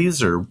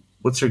similarities, or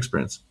what's your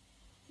experience?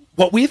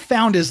 What we've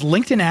found is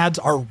LinkedIn ads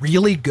are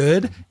really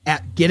good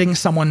at getting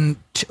someone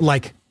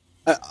to,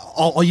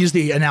 I'll use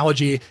the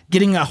analogy,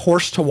 getting a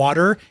horse to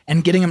water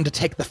and getting them to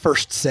take the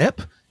first sip.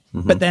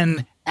 Mm-hmm. But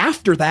then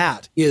after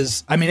that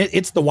it's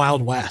the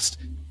Wild West.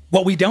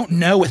 What we don't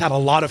know without a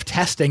lot of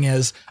testing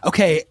is,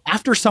 okay,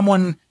 after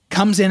someone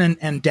comes in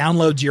and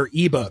downloads your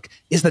ebook,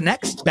 is the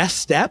next best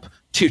step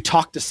to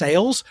talk to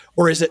sales,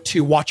 or is it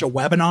to watch a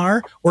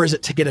webinar, or is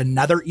it to get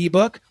another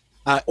ebook,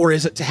 or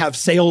is it to have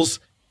sales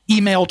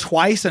email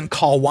twice and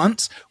call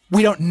once?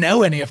 We don't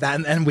know any of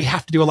that, and we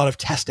have to do a lot of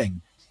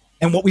testing.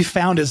 And what we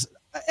found is,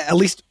 at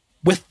least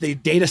with the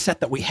data set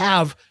that we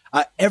have,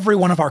 every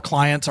one of our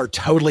clients are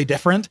totally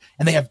different,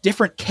 and they have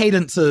different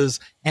cadences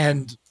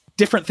and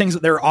different things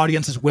that their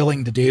audience is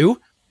willing to do.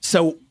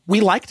 So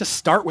we like to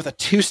start with a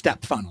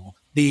 2-step funnel.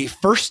 The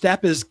first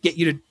step is get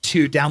you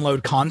to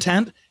download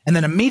content. And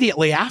then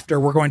immediately after,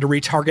 we're going to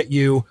retarget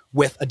you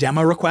with a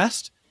demo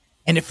request.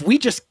 And if we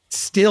just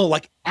still,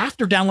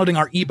 after downloading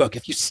our ebook,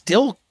 if you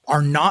still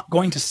are not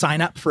going to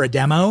sign up for a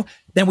demo,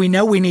 then we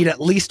know we need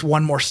at least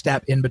one more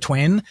step in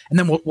between. And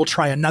then we'll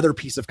try another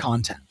piece of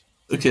content.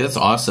 Okay, that's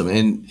awesome.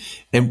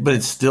 But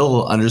it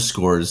still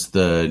underscores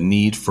the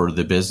need for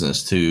the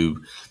business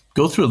to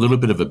go through a little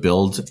bit of a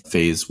build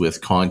phase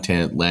with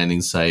content,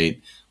 landing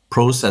site,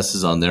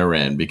 processes on their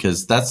end,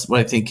 because that's what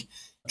I think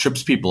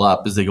trips people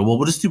up is they go, well,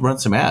 we'll just run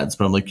some ads.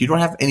 But I'm like, you don't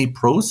have any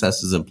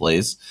processes in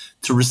place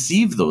to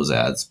receive those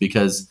ads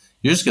because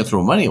you're just going to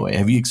throw money away.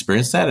 Have you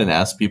experienced that and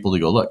asked people to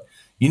go, look,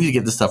 you need to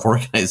get this stuff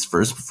organized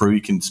first before you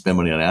can spend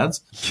money on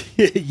ads?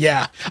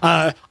 Yeah.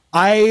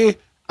 I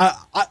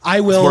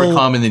will. It's more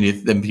common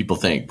than people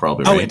think,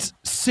 probably, right? Oh, it's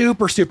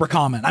super, super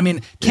common. I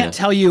mean, can't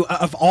tell you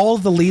of all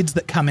the leads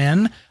that come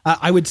in,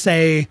 I would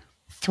say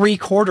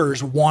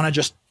 3/4 want to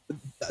just,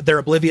 they're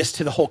oblivious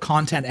to the whole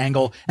content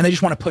angle, and they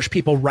just want to push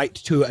people right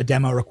to a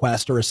demo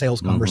request or a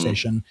sales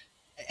conversation.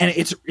 And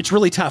it's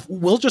really tough.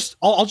 I'll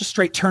just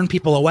straight turn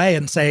people away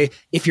and say,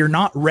 if you're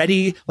not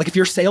ready, if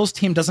your sales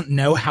team doesn't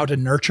know how to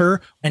nurture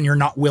and you're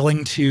not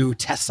willing to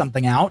test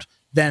something out,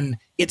 then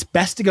it's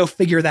best to go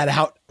figure that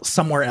out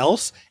somewhere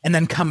else and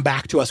then come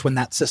back to us when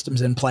that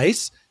system's in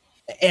place.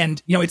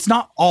 And, it's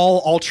not all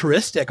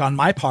altruistic on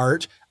my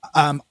part.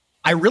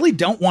 I really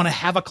don't want to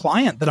have a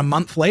client that a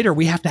month later,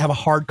 we have to have a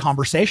hard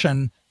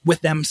conversation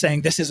with them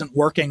saying, this isn't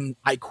working.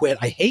 I quit.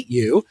 I hate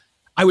you.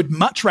 I would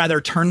much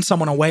rather turn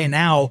someone away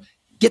now,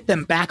 get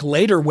them back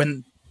later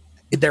when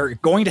they're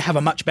going to have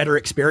a much better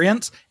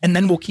experience. And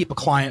then we'll keep a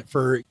client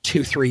for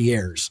 2-3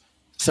 years.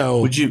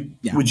 So would you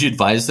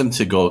advise them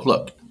to go,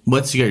 look,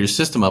 once you got your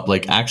system up,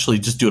 actually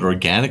just do it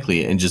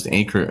organically and just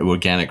anchor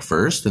organic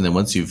first. And then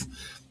once you've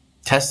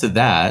tested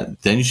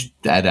that, then you should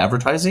add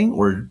advertising?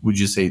 Or would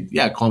you say,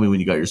 yeah, call me when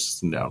you got your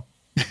system down?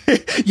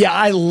 Yeah,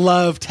 I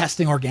love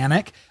testing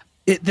organic.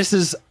 This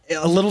is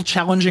a little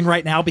challenging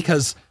right now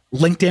because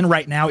LinkedIn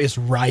right now is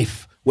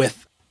rife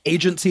with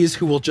agencies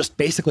who will just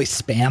basically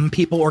spam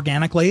people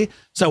organically.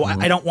 So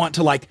I don't want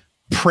to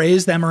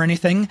praise them or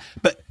anything,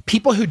 but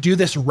people who do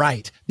this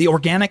right, the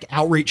organic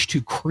outreach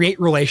to create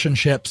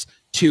relationships,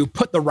 to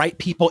put the right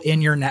people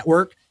in your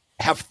network,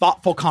 have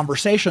thoughtful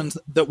conversations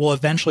that will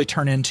eventually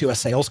turn into a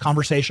sales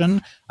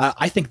conversation.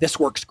 I think this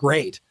works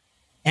great.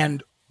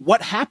 And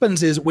what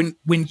happens is when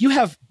you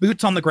have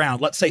boots on the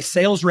ground, let's say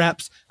sales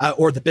reps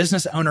or the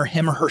business owner,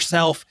 him or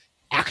herself,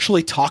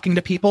 actually talking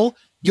to people,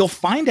 you'll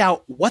find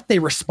out what they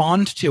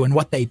respond to and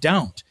what they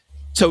don't.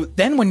 So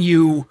then when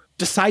you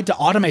decide to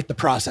automate the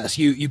process,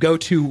 you go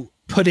to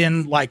put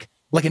in like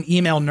an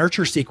email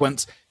nurture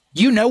sequence,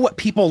 you know what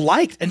people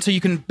liked. And so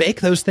you can bake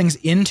those things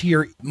into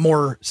your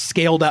more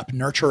scaled up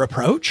nurture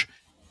approach.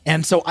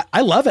 And so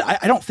I love it.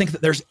 I don't think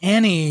that there's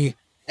any,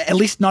 at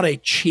least not a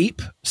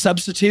cheap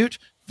substitute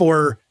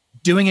for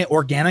doing it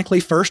organically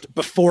first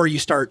before you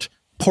start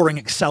pouring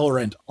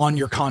accelerant on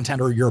your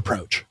content or your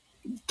approach.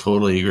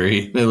 Totally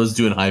agree. I was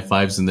doing high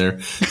fives in there.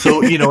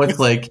 So, it's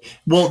like,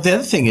 well, the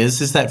other thing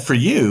is that for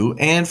you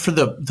and for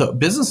the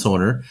business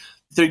owner,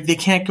 they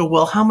can't go,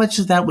 well, how much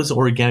of that was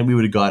organic we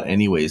would have got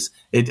anyways?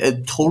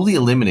 It totally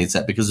eliminates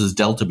that because there's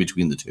delta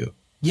between the two.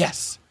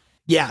 Yes.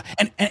 Yeah.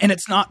 And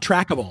it's not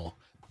trackable.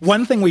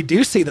 One thing we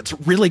do see that's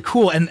really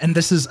cool, and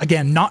this is,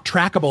 again, not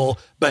trackable,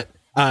 but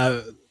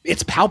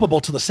it's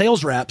palpable to the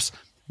sales reps,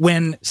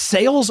 when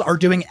sales are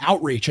doing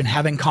outreach and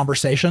having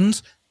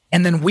conversations,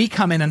 and then we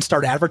come in and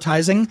start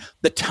advertising,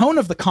 the tone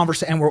of the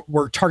conversation, and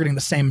we're targeting the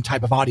same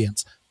type of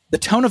audience, the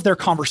tone of their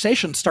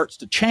conversation starts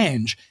to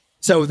change.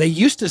 So they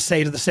used to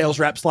say to the sales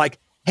reps, like,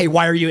 hey,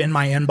 why are you in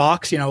my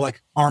inbox?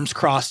 Like arms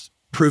crossed,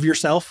 prove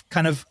yourself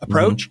kind of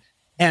approach. Mm-hmm.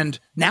 And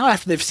now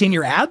after they've seen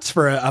your ads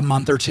for a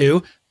month or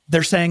two,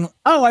 they're saying,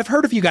 oh, I've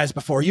heard of you guys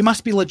before. You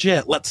must be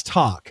legit. Let's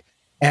talk.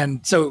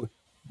 And so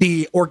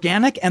the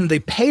organic and the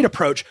paid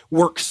approach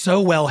work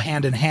so well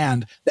hand in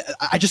hand.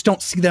 I just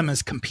don't see them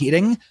as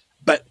competing,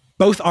 but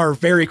both are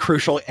very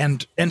crucial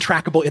and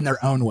trackable in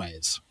their own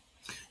ways.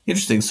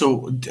 Interesting. So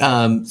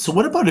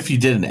what about if you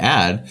did an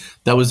ad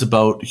that was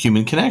about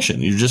human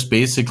connection? You're just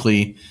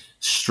basically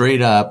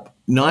straight up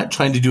not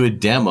trying to do a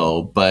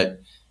demo,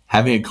 but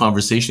having a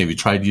conversation. Have you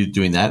tried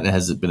doing that, and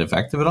has it been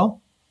effective at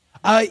all?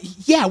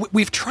 Yeah,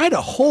 we've tried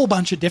a whole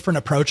bunch of different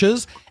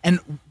approaches. And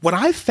what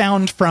I've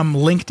found from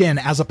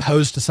LinkedIn, as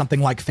opposed to something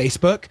like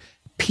Facebook,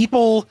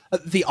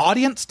 the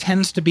audience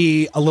tends to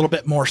be a little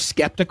bit more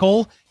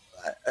skeptical.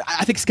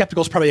 I think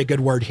skeptical is probably a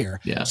good word here.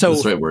 Yeah, so,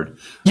 that's the right word.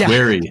 Yeah,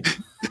 wary.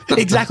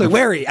 Exactly,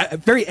 wary,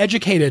 very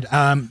educated,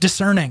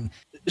 discerning.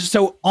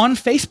 So on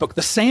Facebook,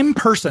 the same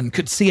person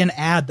could see an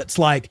ad that's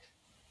like,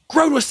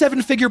 grow to a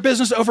 7-figure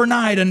business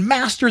overnight and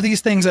master these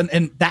things,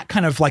 and that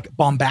kind of like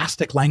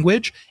bombastic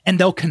language, and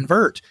they'll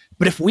convert.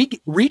 But if we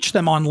reach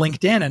them on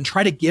LinkedIn and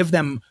try to give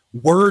them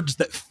words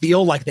that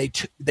feel like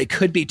they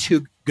could be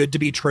too good to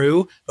be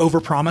true,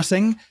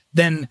 over-promising,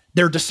 then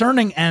they're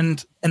discerning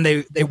and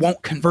they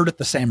won't convert at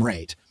the same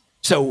rate.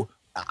 So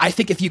I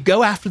think if you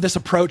go after this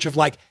approach of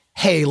like,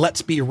 hey,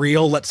 let's be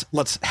real,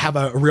 let's have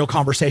a real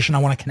conversation, I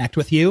want to connect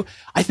with you,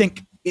 I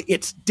think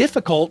it's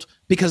difficult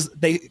because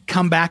they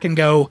come back and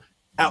go,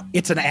 oh,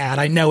 it's an ad.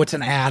 I know it's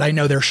an ad. I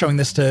know they're showing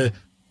this to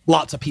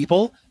lots of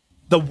people.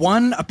 The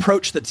one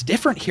approach that's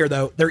different here,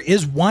 though, there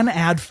is one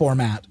ad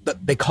format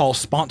that they call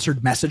sponsored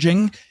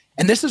messaging.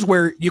 And this is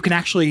where you can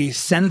actually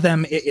send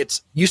them,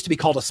 it's used to be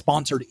called a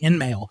sponsored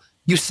in-mail.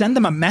 You send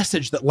them a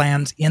message that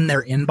lands in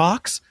their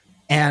inbox,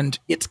 and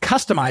it's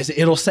customized.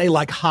 It'll say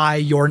like, hi,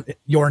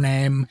 your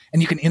name,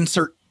 and you can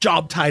insert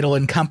job title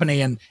and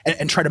company and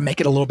try to make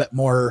it a little bit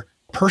more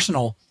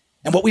personal.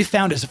 And what we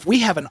found is if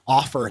we have an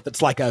offer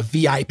that's like a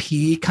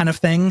VIP kind of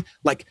thing,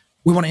 like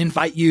we want to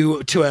invite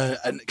you to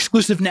an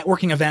exclusive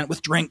networking event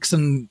with drinks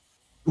and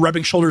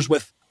rubbing shoulders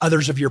with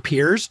others of your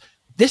peers,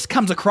 this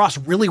comes across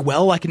really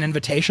well like an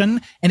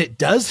invitation, and it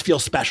does feel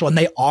special, and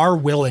they are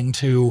willing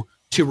to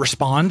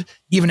respond,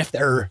 even if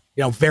they're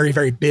very,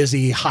 very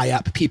busy, high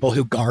up people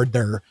who guard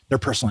their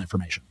personal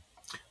information.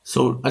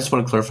 So I just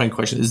want a clarifying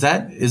question. Is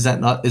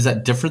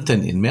that different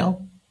than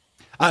InMail?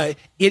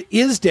 It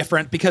is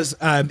different because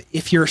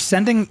if you're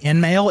sending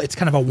InMail, it's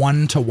kind of a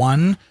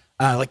one-to-one.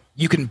 Like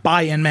you can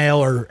buy InMail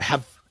or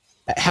have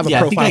a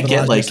profile. I get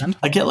I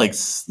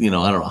don't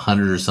know,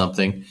 100 or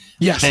something.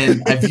 Yes.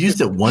 And I've used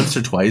it once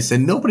or twice,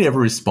 and nobody ever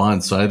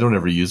responds, so I don't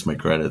ever use my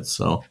credits.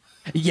 So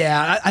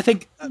yeah, I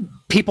think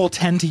people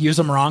tend to use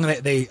them wrong.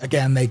 They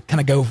kind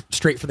of go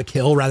straight for the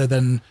kill rather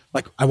than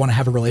like, I want to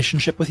have a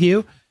relationship with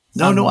you.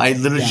 No, I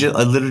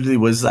literally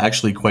was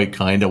actually quite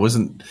kind. It was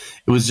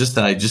just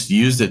that I just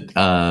used it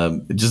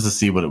just to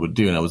see what it would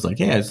do. And I was like,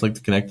 hey, I just like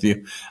to connect with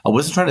you. I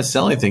wasn't trying to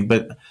sell anything,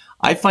 but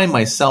I find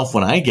myself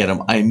when I get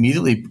them, I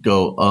immediately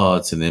go, oh,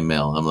 it's an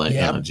email. I'm like,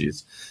 oh,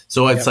 geez.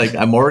 So it's like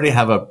I'm already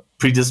have a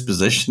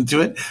predisposition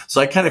to it. So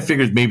I kind of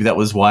figured maybe that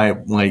was why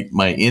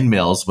my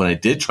in-mails, when I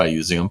did try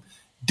using them,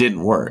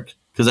 didn't work.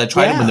 Because I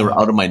tried them when they were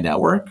out of my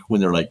network,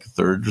 when they're like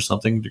third or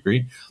something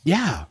degree.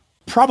 Yeah.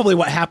 Probably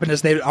what happened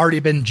is they'd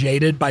already been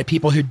jaded by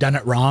people who'd done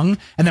it wrong.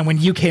 And then when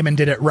you came and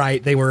did it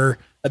right,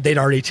 they'd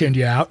already tuned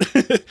you out,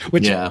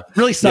 which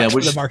really sucks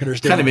for the marketers.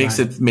 Kind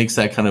of makes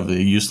that kind of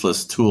a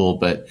useless tool,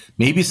 but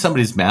maybe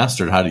somebody's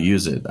mastered how to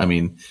use it. I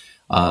mean,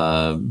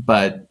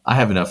 but I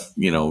have enough,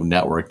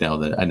 network now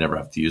that I never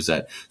have to use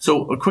that.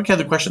 So a quick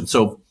other question.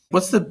 So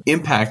What's the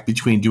impact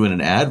between doing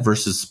an ad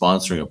versus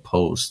sponsoring a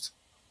post?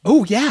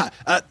 Oh, yeah.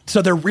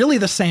 So they're really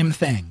the same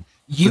thing.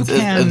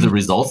 Are the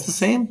results the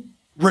same?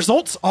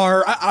 Results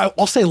are,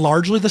 I'll say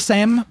largely the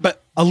same,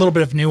 but a little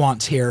bit of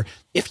nuance here.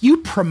 If you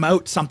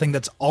promote something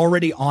that's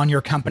already on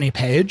your company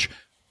page,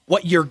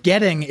 what you're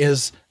getting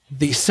is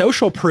the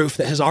social proof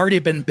that has already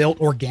been built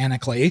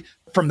organically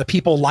from the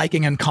people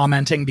liking and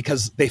commenting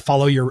because they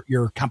follow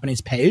your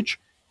company's page.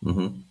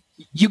 Mm-hmm.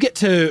 You get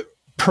to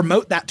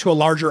promote that to a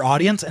larger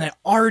audience, and it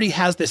already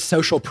has this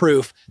social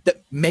proof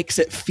that makes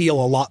it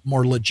feel a lot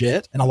more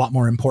legit and a lot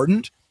more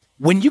important.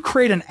 When you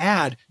create an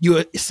ad,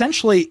 you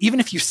essentially, even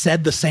if you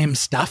said the same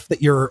stuff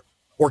that your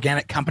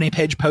organic company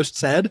page post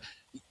said,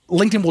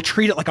 LinkedIn will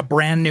treat it like a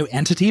brand new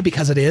entity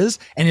because it is,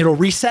 and it'll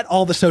reset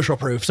all the social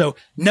proof. So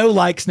no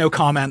likes, no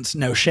comments,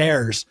 no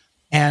shares.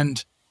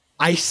 And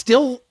I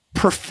still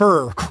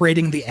prefer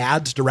creating the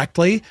ads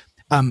directly,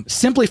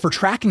 simply for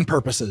tracking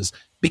purposes,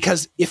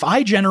 because if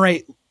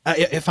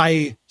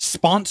I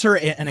sponsor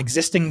an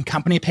existing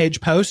company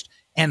page post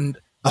and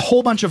a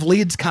whole bunch of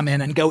leads come in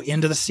and go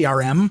into the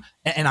CRM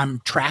and I'm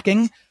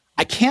tracking,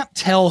 I can't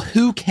tell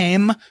who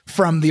came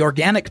from the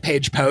organic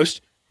page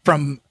post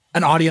from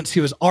an audience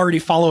who is already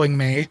following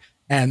me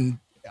and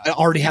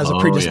already has a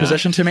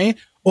predisposition to me,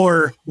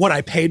 or what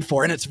I paid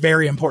for. And it's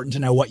very important to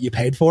know what you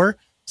paid for.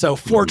 So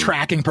for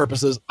tracking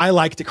purposes, I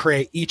like to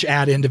create each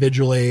ad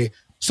individually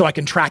so I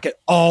can track it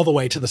all the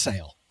way to the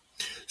sale.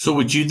 So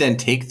would you then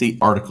take the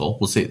article,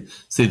 we'll say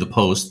the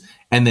post,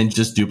 and then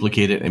just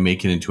duplicate it and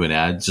make it into an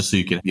ad, just so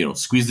you can,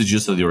 squeeze the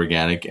juice of the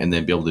organic and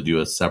then be able to do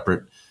a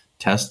separate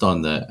test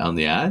on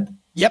the ad?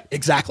 Yep,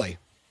 exactly.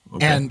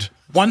 Okay. And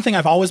one thing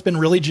I've always been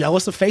really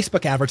jealous of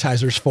Facebook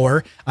advertisers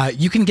for,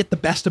 you can get the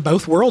best of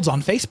both worlds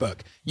on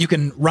Facebook. You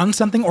can run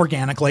something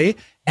organically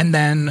and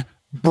then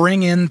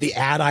bring in the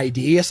ad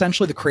ID,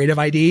 essentially the creative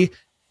ID,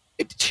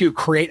 to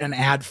create an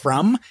ad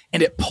from,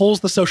 and it pulls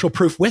the social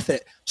proof with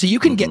it. So you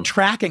can get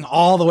tracking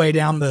all the way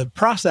down the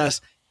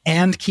process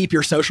and keep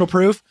your social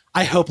proof.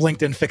 I hope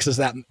LinkedIn fixes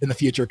that in the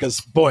future because,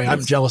 boy,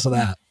 I'm jealous of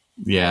that.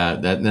 Yeah,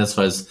 that's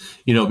why,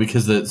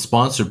 because the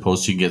sponsored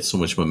posts, you get so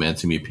much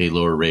momentum, you pay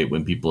lower rate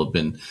when people have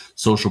been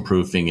social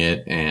proofing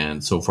it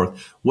and so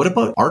forth. What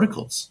about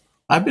articles?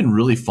 I've been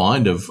really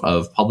fond of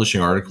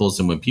publishing articles,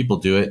 and when people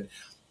do it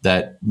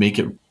that make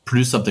it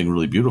produce something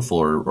really beautiful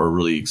or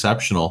really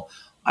exceptional,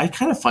 I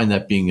kind of find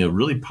that being a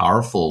really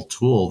powerful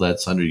tool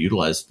that's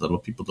underutilized that a lot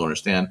of people don't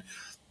understand.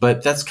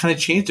 But that's kind of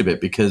changed a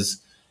bit,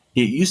 because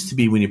it used to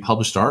be when you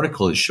published an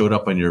article, it showed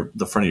up on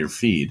the front of your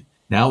feed.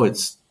 Now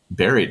it's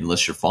buried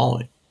unless you're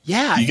following.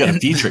 Yeah. You got to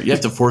feature it. You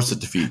have to force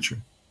it to feature.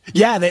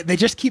 Yeah, they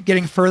just keep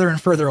getting further and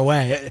further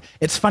away.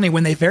 It's funny,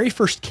 when they very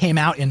first came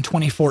out in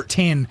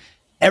 2014,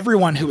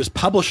 everyone who was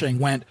publishing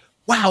went,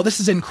 wow, this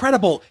is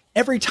incredible.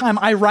 Every time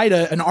I write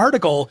an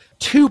article,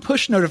 2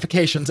 push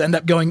notifications end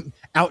up going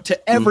out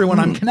to everyone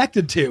I'm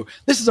connected to.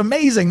 This is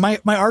amazing. My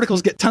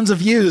articles get tons of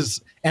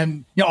views,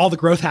 and all the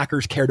growth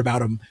hackers cared about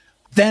them.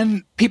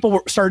 Then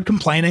people started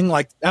complaining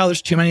like, oh,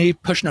 there's too many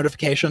push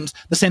notifications.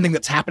 The same thing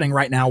that's happening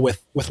right now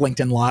with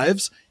LinkedIn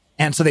Lives.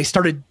 And so they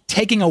started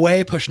taking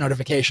away push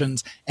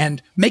notifications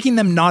and making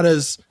them not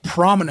as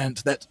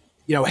prominent that,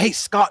 hey,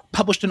 Scott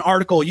published an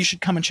article, you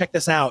should come and check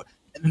this out.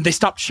 And they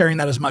stopped sharing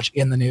that as much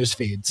in the news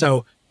feed.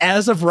 So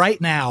as of right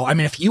now,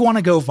 if you want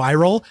to go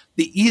viral,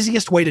 the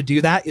easiest way to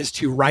do that is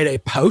to write a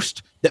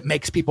post that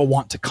makes people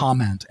want to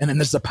comment. And then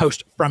this is a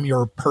post from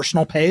your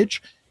personal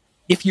page.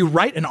 If you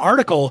write an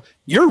article,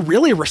 you're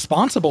really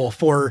responsible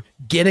for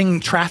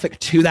getting traffic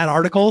to that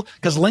article,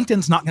 because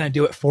LinkedIn's not going to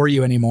do it for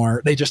you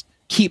anymore. They just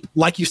keep,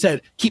 like you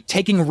said, keep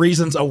taking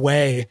reasons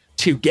away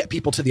to get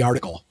people to the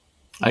article.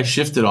 I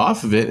shifted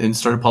off of it and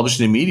started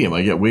publishing in Medium.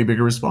 I get way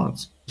bigger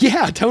response.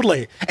 Yeah,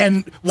 totally.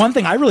 And one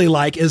thing I really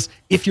like is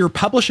if you're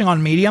publishing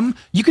on Medium,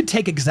 you could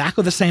take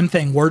exactly the same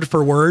thing word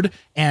for word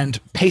and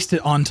paste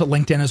it onto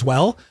LinkedIn as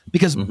well,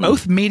 because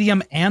both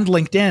Medium and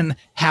LinkedIn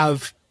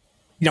have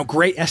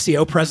great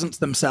SEO presence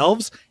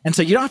themselves. And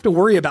so you don't have to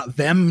worry about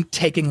them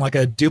taking like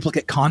a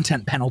duplicate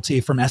content penalty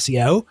from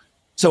SEO.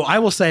 So I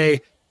will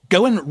say,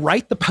 go and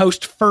write the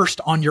post first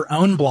on your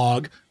own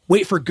blog,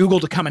 wait for Google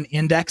to come and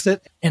index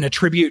it and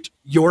attribute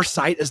your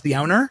site as the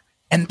owner,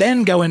 and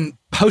then go and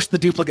post the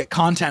duplicate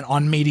content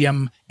on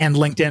Medium and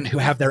LinkedIn, who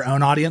have their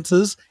own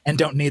audiences and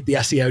don't need the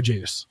SEO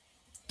juice.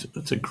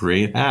 That's a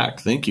great hack.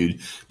 Thank you.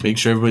 Make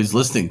sure everybody's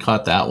listening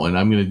caught that one.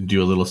 I'm going to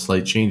do a little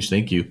slight change.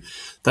 Thank you.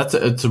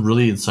 It's a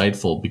really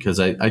insightful, because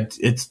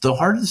it's the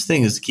hardest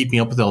thing is keeping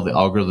up with all the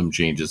algorithm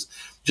changes.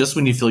 Just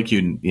when you feel like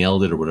you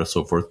nailed it or whatever,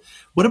 so forth.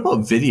 What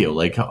about video?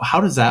 Like,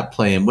 how does that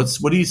play? And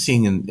what are you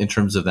seeing in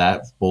terms of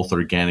that, both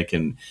organic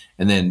and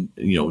then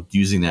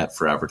using that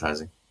for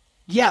advertising?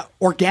 Yeah,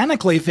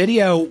 organically,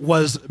 video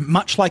was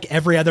much like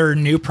every other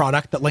new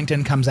product that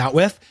LinkedIn comes out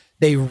with.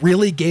 They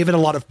really gave it a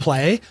lot of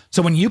play.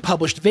 So when you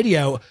published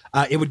video,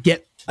 it would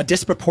get a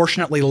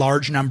disproportionately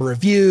large number of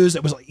views.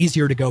 It was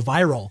easier to go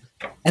viral.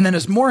 And then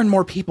as more and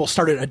more people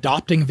started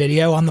adopting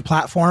video on the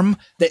platform,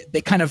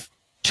 they kind of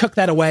took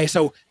that away.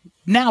 So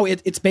now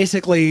it's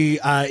basically,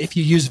 if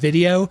you use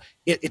video,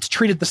 it's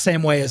treated the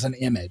same way as an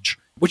image,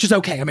 which is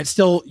okay. I mean,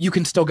 you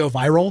can still go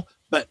viral,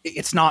 but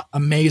it's not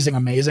amazing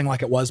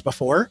like it was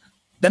before.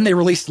 Then they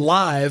released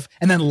live,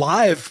 and then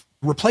live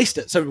replaced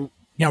it. So,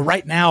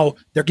 right now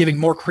they're giving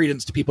more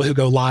credence to people who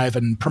go live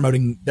and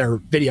promoting their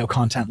video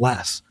content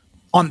less.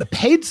 On the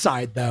paid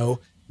side, though,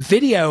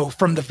 video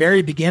from the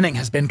very beginning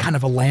has been kind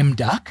of a lame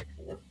duck.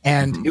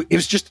 And it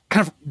was just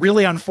kind of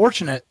really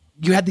unfortunate.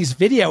 You had these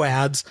video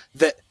ads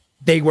that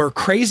they were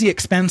crazy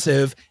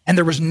expensive, and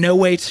there was no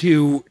way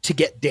to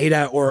get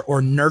data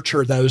or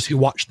nurture those who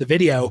watched the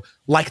video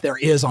like there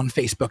is on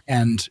Facebook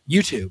and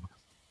YouTube.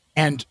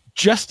 And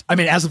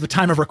as of the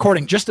time of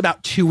recording, just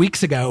about 2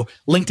 weeks ago,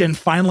 LinkedIn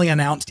finally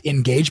announced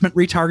engagement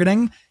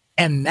retargeting.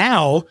 And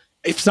now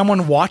if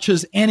someone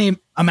watches any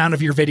amount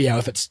of your video,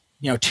 if it's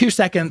 2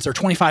 seconds or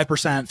 25%,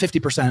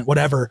 50%,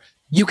 whatever,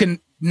 you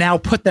can now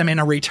put them in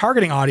a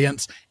retargeting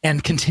audience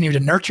and continue to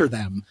nurture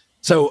them.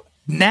 So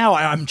now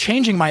I'm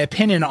changing my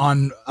opinion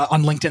on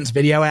LinkedIn's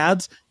video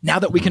ads. Now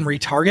that we can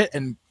retarget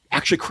and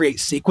actually create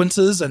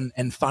sequences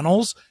and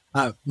funnels,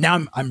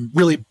 now I'm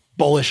really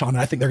bullish on it.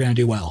 I think they're going to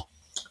do well.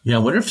 Yeah, I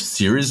wonder if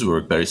series would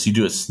work better. So you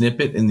do a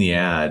snippet in the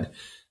ad.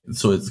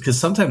 So it's because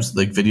sometimes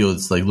like video,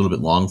 it's like a little bit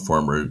long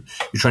form, or you're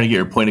trying to get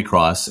your point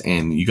across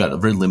and you got a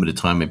very limited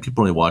time and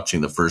people are only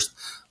watching the first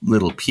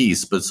little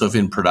piece. But so if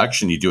in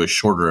production you do a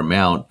shorter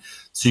amount,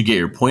 so you get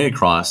your point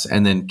across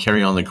and then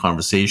carry on the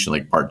conversation,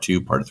 like part 2,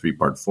 part 3,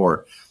 part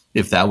 4,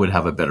 if that would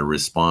have a better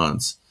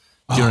response.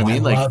 Do you know what I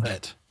mean? I love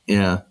it.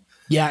 Yeah.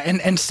 Yeah.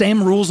 And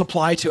same rules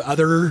apply to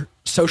other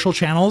social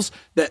channels,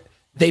 that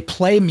they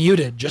play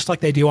muted just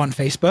like they do on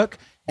Facebook.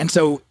 And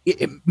so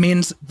it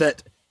means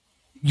that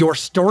your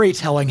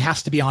storytelling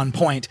has to be on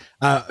point.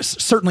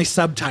 Certainly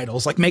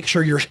subtitles, like make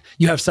sure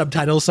you have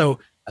subtitles. So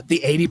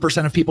the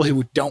 80% of people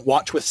who don't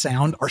watch with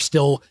sound are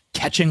still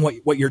catching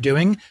what you're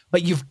doing,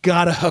 but you've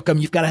got to hook them.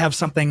 You've got to have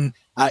something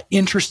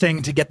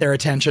interesting to get their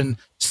attention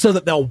so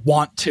that they'll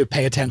want to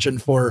pay attention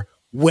for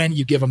when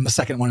you give them the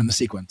second one in the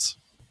sequence.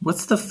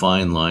 What's the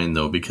fine line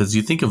though? Because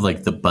you think of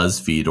like the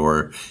BuzzFeed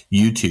or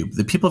YouTube,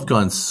 the people have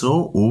gone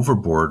so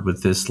overboard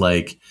with this,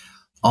 like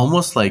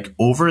almost like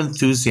over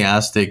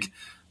enthusiastic,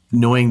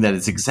 knowing that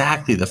it's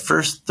exactly the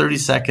first 30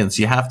 seconds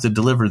you have to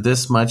deliver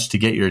this much to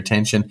get your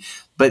attention.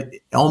 But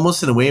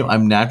almost in a way,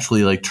 I'm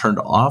naturally like turned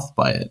off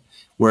by it.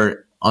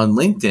 Where on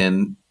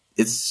LinkedIn,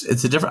 it's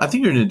a different, I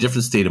think you're in a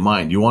different state of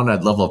mind. You want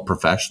that level of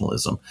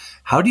professionalism.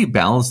 How do you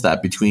balance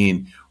that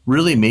between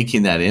really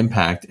making that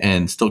impact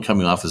and still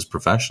coming off as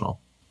professional?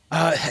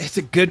 It's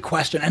a good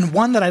question, and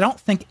one that I don't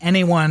think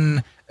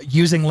anyone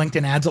using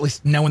LinkedIn ads, at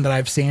least no one that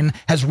I've seen,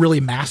 has really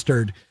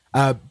mastered.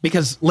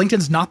 Because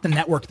LinkedIn's not the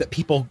network that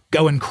people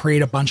go and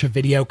create a bunch of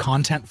video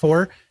content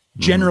for.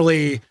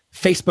 Generally,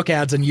 Facebook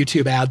ads and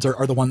YouTube ads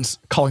are the ones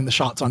calling the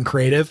shots on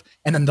creative.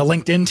 And then the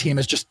LinkedIn team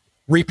is just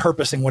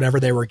repurposing whatever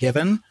they were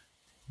given.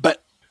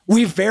 But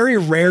we very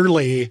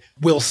rarely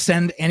will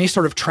send any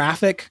sort of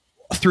traffic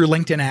through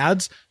LinkedIn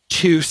ads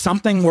to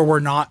something where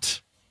we're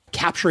not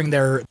capturing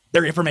their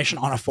information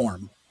on a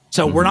form.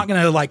 So we're not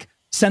going to like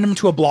send them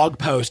to a blog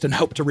post and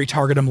hope to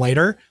retarget them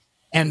later.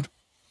 And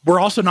we're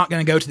also not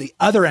going to go to the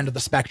other end of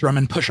the spectrum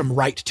and push them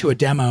right to a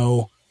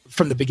demo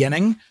from the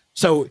beginning.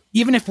 So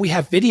even if we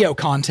have video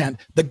content,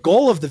 the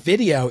goal of the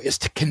video is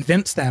to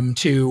convince them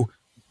to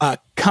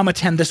come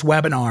attend this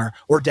webinar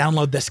or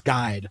download this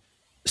guide.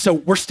 So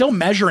we're still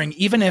measuring,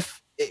 even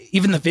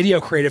the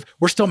video creative,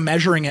 we're still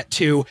measuring it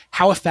to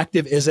how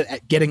effective is it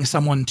at getting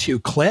someone to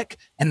click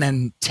and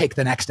then take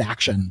the next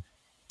action.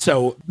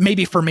 So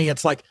maybe for me,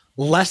 it's like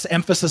less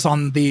emphasis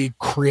on the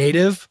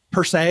creative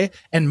per se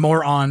and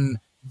more on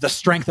the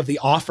strength of the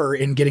offer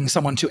in getting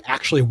someone to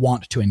actually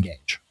want to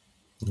engage.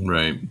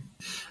 Right.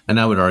 And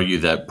I would argue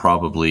that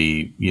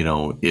probably,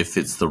 if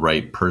it's the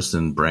right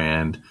person,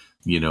 brand,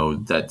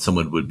 that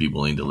someone would be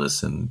willing to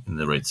listen in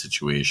the right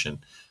situation.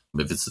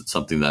 If it's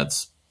something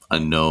that's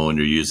unknown,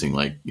 you're using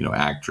like,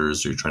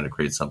 actors, or you're trying to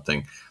create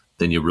something,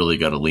 then you really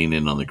got to lean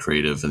in on the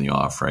creative and the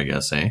offer, I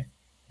guess, eh?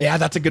 Yeah,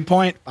 that's a good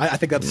point. I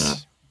think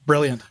that's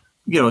brilliant.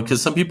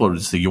 Because some people are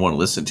just you want to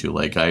listen to.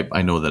 Like,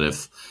 I know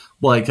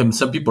that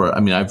some people are,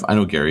 I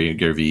know Gary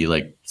Vee,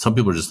 like some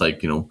people are just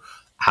like,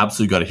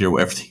 absolutely got to hear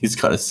everything he's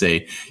got to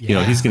say.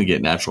 Yeah. He's going to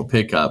get natural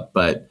pickup,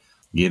 but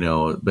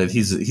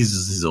he's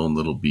his own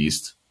little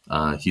beast.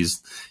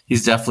 He's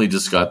definitely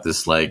just got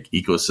this like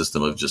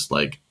ecosystem of just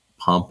like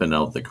pumping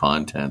out the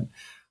content.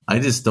 I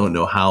just don't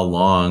know how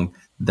long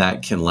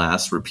that can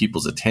last for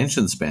people's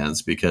attention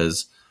spans,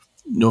 because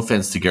no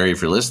offense to Gary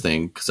if you're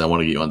listening, because I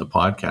want to get you on the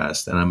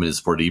podcast and I'm in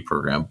his 4D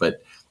program,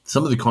 but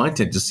some of the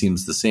content just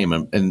seems the same.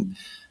 And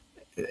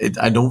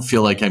I don't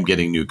feel like I'm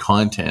getting new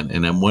content.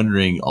 And I'm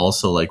wondering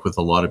also, like with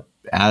a lot of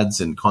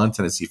ads and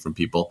content I see from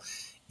people,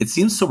 it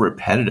seems so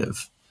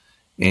repetitive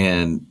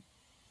and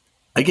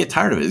I get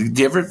tired of it.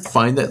 Do you ever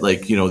find that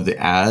like, the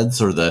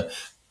ads or the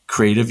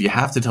creative, you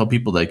have to tell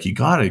people like, you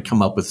got to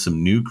come up with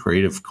some new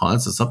creative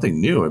content, something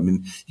new. I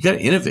mean, you got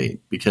to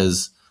innovate,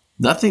 because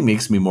nothing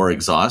makes me more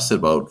exhausted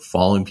about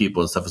following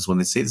people and stuff as when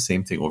they say the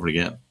same thing over and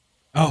again.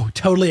 Oh,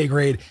 totally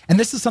agreed. And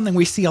this is something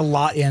we see a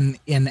lot in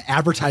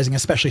advertising,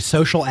 especially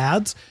social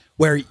ads,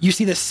 where you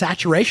see this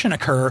saturation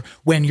occur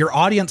when your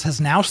audience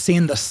has now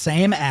seen the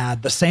same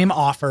ad, the same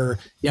offer,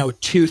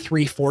 2,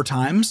 3, 4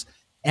 times.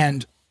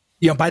 And,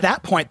 by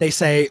that point they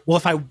say, well,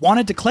 if I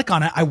wanted to click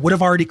on it, I would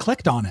have already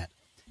clicked on it.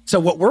 So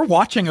what we're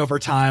watching over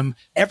time,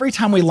 every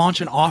time we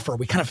launch an offer,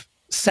 we kind of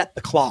set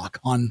the clock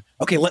on,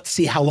 okay, let's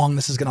see how long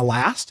this is going to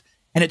last.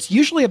 And it's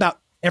usually about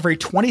every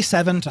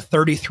 27 to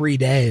 33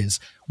 days,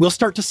 we'll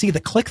start to see the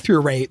click-through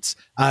rates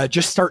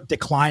just start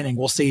declining.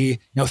 We'll see,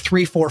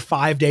 3, 4,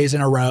 5 days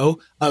in a row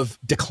of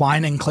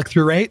declining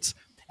click-through rates.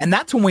 And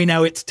that's when we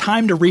know it's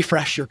time to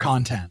refresh your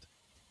content.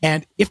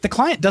 And if the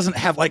client doesn't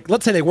have,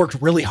 let's say they worked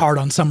really hard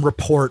on some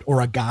report or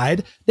a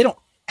guide, they don't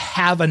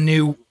have a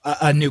new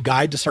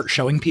guide to start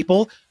showing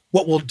people.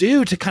 What we'll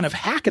do to kind of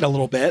hack it a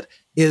little bit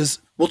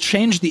is we'll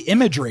change the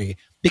imagery,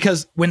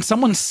 because when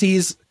someone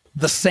sees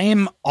the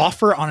same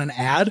offer on an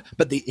ad,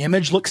 but the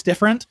image looks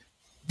different,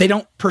 they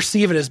don't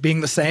perceive it as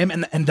being the same,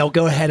 and they'll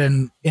go ahead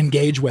and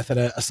engage with it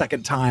a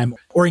second time,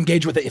 or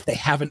engage with it if they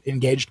haven't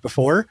engaged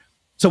before.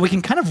 So we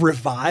can kind of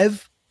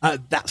revive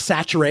that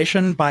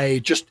saturation by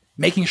just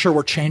making sure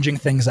we're changing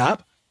things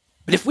up.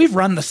 But if we've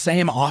run the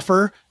same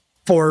offer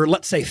for,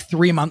 let's say,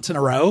 3 months in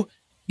a row,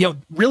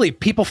 really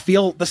people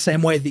feel the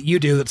same way that you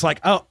do. It's like,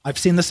 oh, I've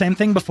seen the same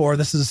thing before.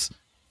 This is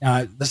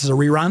a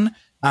rerun.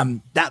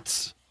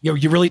 That's,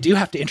 you really do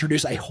have to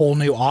introduce a whole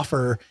new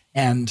offer.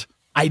 And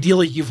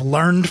ideally you've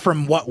learned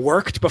from what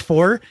worked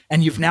before,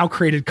 and you've now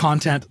created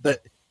content that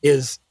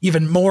is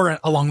even more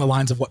along the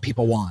lines of what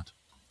people want.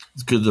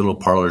 It's a good little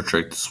parlor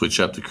trick to switch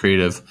up the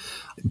creative.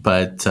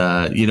 But,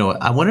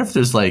 I wonder if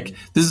there's this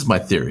is my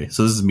theory.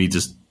 So this is me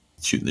just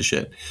shooting the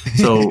shit.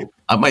 So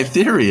my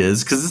theory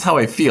is, because this is how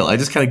I feel, I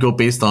just kind of go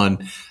based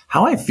on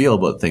how I feel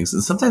about things.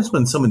 And sometimes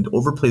when someone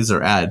overplays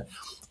their ad,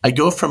 I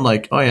go from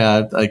oh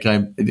yeah,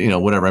 I'm,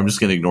 whatever, I'm just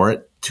going to ignore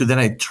it, to then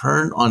I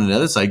turn on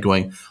another side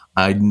going,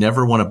 I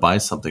never want to buy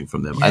something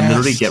from them. Yes. I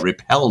literally get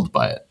repelled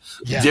by it.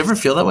 Yes. Do you ever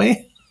feel that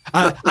way?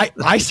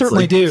 I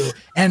certainly do.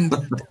 And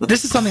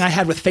this is something I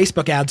had with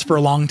Facebook ads for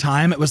a long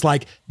time. It was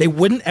they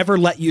wouldn't ever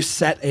let you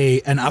set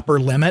an upper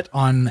limit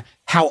on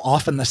how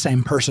often the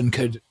same person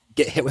could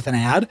get hit with an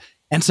ad.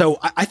 And so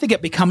I think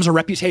it becomes a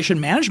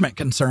reputation management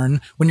concern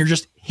when you're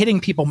just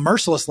hitting people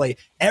mercilessly.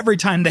 Every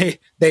time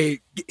they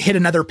hit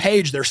another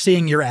page, they're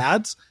seeing your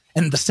ads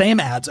and the same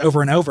ads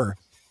over and over.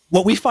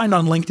 What we find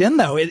on LinkedIn,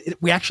 though,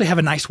 we actually have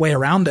a nice way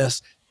around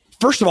this.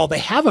 First of all, they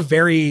have a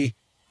very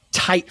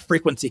tight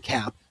frequency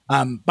cap.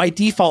 By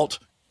default,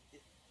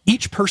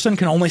 each person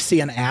can only see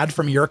an ad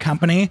from your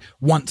company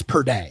once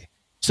per day.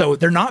 So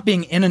they're not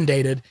being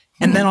inundated.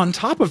 And then on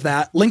top of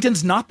that,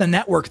 LinkedIn's not the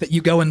network that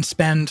you go and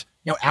spend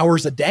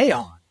hours a day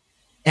on.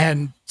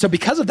 And so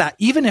because of that,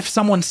 even if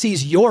someone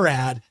sees your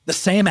ad, the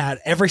same ad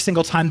every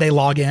single time they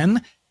log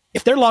in,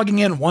 if they're logging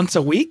in once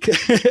a week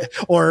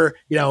or,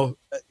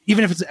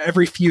 even if it's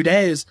every few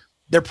days,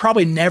 they're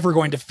probably never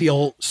going to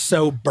feel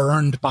so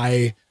burned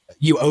by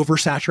you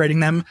oversaturating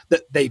them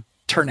that they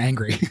turn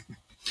angry.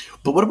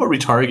 But what about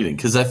retargeting?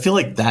 Because I feel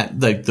like that,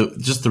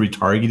 just the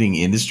retargeting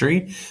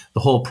industry, the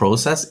whole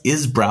process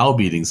is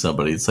browbeating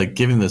somebody. It's like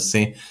giving the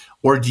same.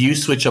 Or do you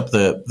switch up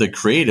the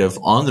creative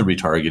on the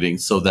retargeting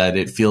so that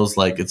it feels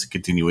like it's a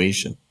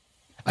continuation?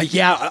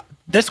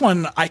 This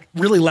one, I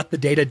really let the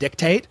data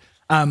dictate.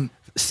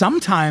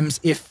 Sometimes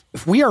if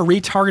we are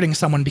retargeting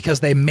someone because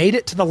they made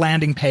it to the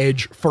landing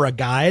page for a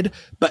guide,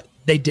 but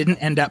they didn't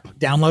end up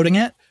downloading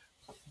it,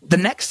 the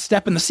next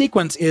step in the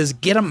sequence is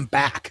get them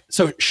back.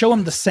 So show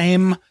them the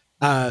same,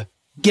 get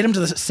them to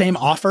the same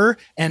offer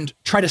and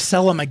try to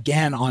sell them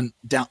again on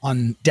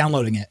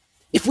downloading it.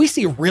 If we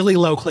see really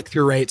low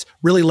click-through rates,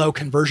 really low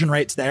conversion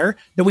rates there,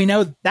 then we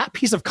know that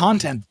piece of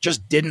content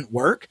just didn't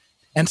work.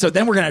 And so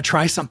then we're going to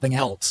try something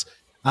else.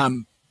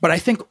 But I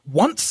think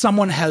once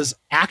someone has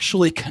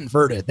actually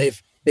converted,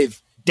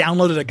 they've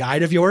downloaded a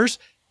guide of yours,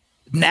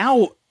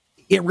 now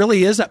it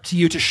really is up to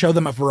you to show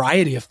them a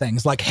variety of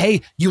things like, hey,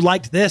 you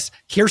liked this.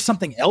 Here's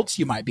something else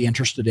you might be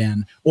interested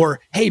in. Or,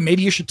 hey,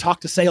 maybe you should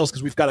talk to sales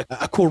because we've got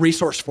a cool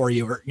resource for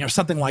you, or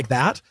something like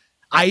that.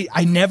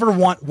 I never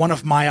want one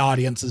of my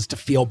audiences to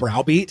feel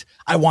browbeat.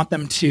 I want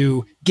them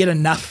to get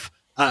enough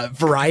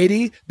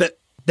variety that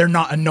they're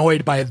not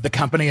annoyed by the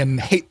company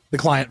and hate the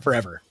client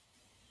forever.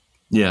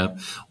 Yeah.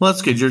 Well,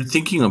 that's good. You're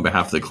thinking on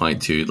behalf of the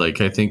client too.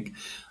 I think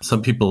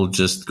some people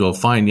just go,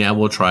 fine, yeah,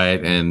 we'll try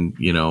it. And,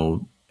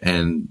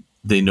 and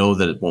they know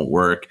that it won't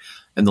work,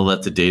 and they'll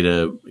let the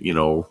data,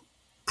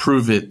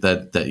 prove it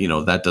that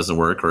that doesn't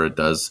work, or it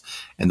does,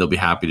 and they'll be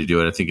happy to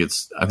do it. I think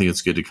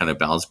it's good to kind of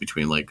balance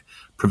between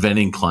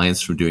preventing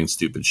clients from doing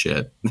stupid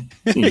shit.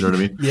 You know what I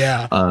mean?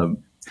 Yeah.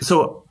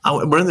 So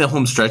we're in the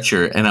home stretch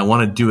here, and I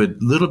want to do a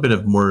little bit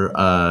of more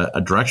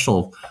a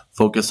directional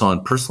focus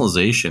on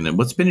personalization. And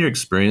what's been your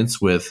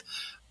experience with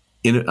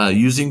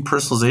using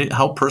personalization?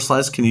 How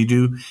personalized can you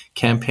do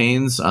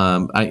campaigns?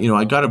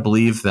 I got to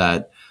believe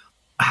that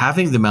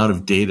having the amount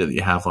of data that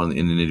you have in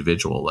an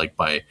individual, like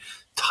by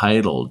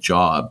title,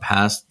 job,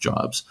 past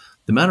jobs,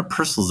 the amount of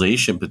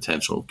personalization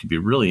potential could be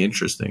really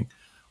interesting.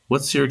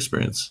 What's your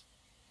experience?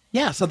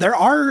 Yeah, so there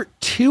are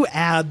 2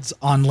 ads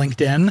on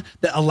LinkedIn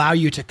that allow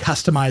you to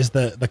customize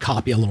the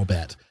copy a little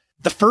bit.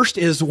 The first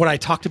is what I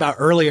talked about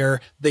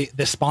earlier, the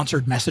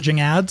sponsored messaging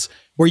ads,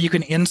 where you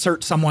can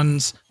insert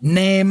someone's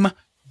name,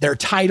 their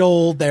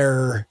title,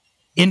 their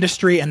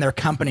industry, and their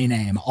company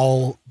name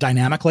all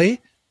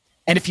dynamically.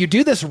 And if you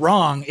do this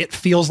wrong, it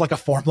feels like a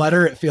form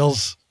letter. It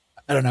feels,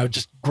 I don't know,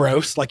 just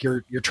gross, like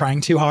you're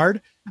trying too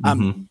hard.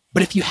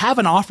 But if you have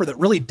an offer that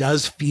really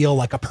does feel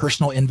like a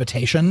personal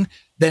invitation,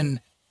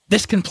 then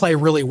this can play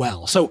really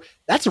well. So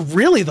that's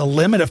really the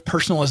limit of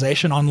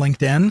personalization on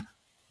LinkedIn.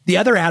 The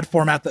other ad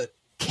format that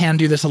can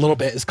do this a little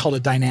bit is called a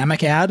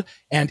dynamic ad,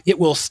 and it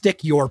will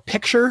stick your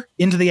picture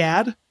into the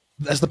ad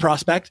as the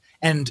prospect,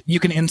 and you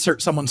can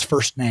insert someone's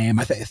first name.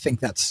 I think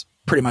that's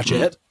pretty much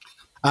it.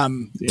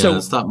 So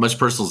it's not much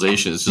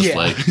personalization. It's just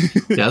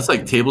it's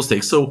like table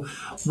stakes. So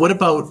what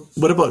about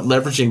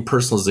leveraging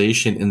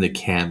personalization in the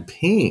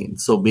campaign?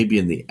 So maybe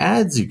in the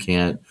ads you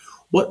can't.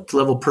 What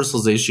level of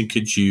personalization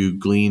could you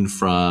glean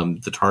from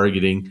the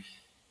targeting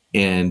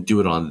and do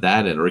it on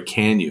that end? Or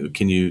can you?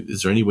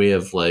 Is there any way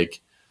of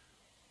like,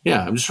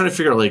 I'm just trying to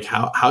figure out like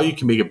how you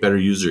can make a better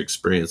user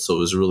experience so it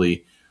was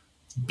really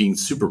being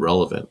super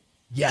relevant.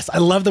 Yes, I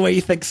love the way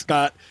you think,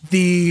 Scott.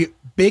 The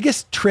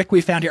biggest trick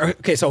we found here,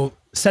 okay, so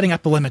setting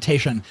up the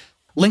limitation,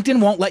 LinkedIn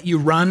won't let you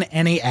run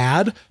any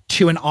ad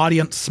to an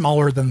audience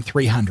smaller than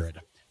 300.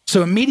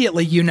 So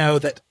immediately you know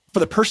that for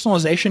the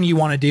personalization you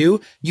want to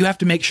do, you have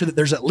to make sure that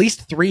there's at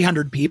least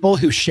 300 people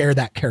who share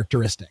that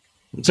characteristic.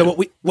 Okay.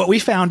 So what we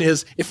found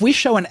is if we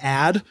show an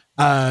ad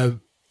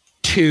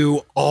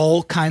to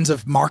all kinds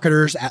of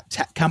marketers at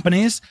tech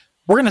companies,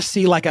 we're going to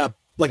see like a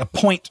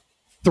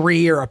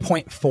 0.3 or a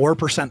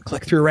 0.4%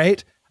 click-through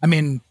rate. I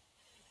mean,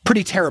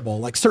 pretty terrible,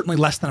 like certainly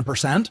less than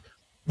 1%.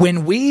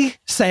 When we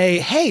say,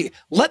 hey,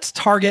 let's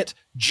target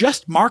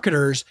just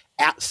marketers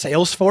at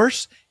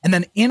Salesforce, and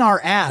then in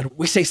our ad,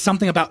 we say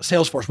something about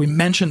Salesforce, we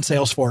mention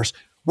Salesforce,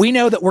 we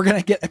know that we're going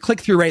to get a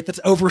click-through rate that's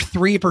over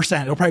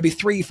 3%. It'll probably be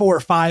 3, 4,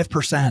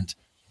 5%.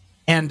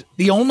 And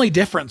the only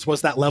difference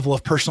was that level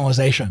of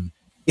personalization.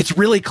 It's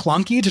really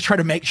clunky to try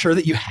to make sure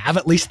that you have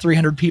at least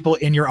 300 people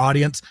in your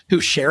audience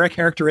who share a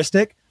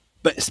characteristic,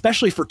 but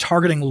especially for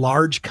targeting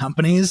large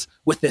companies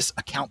with this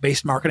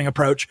account-based marketing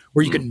approach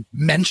where you can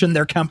mention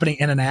their company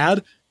in an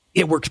ad,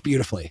 it works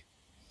beautifully.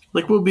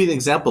 Like what would be an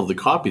example of the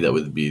copy that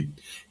would be,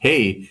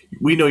 hey,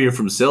 we know you're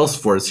from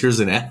Salesforce, here's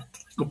an ad.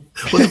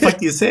 What the fuck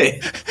do you say?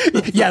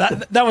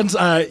 that one's,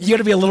 you got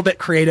to be a little bit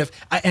creative.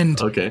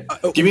 Okay.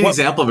 Give me an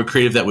example of a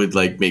creative that would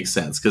like make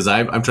sense, because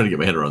I'm trying to get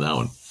my head around that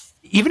one.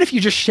 Even if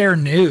you just share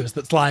news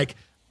that's like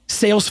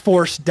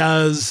Salesforce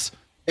does,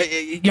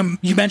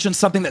 you mentioned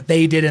something that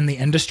they did in the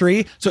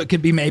industry, so it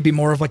could be maybe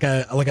more of like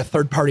a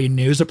third-party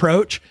news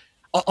approach.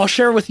 I'll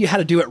share with you how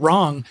to do it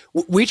wrong.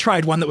 We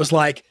tried one that was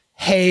like,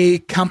 hey,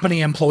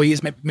 company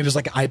employees, maybe it was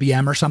like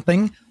IBM or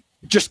something,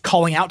 just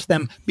calling out to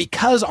them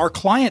because our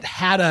client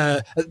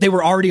they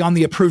were already on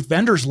the approved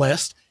vendors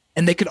list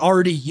and they could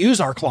already use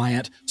our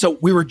client. So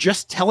we were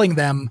just telling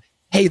them,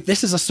 hey,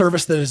 this is a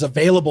service that is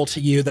available to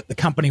you that the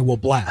company will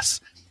bless.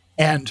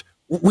 And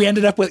we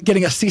ended up with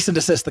getting a cease and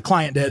desist. The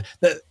client did.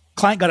 The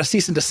client got a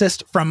cease and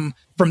desist from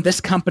this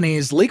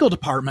company's legal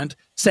department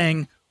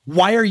saying,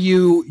 why are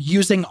you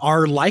using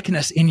our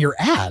likeness in your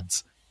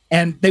ads?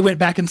 And they went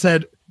back and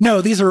said,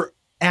 no, these are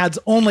ads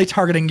only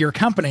targeting your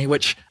company,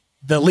 which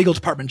the legal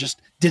department just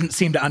didn't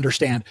seem to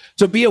understand.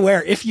 So be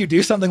aware, if you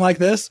do something like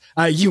this,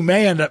 you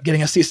may end up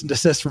getting a cease and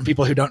desist from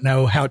people who don't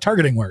know how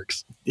targeting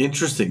works.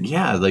 Interesting.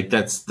 Yeah, like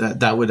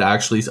that would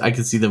actually, I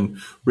could see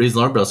them raise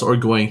alarm bells or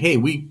going, hey,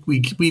 we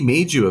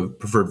made you a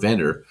preferred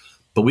vendor,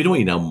 but we don't want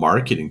you now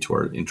marketing to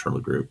our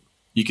internal group.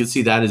 You can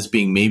see that as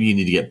being maybe you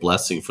need to get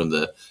blessing from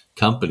the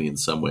company in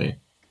some way.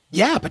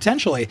 Yeah,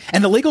 potentially.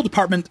 And the legal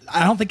department,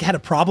 I don't think had a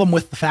problem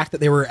with the fact that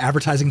they were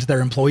advertising to their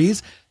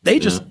employees. They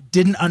just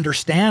didn't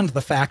understand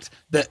the fact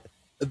that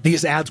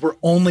these ads were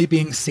only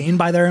being seen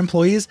by their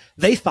employees.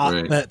 They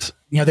thought that,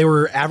 they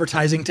were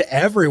advertising to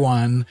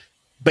everyone,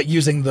 but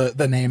using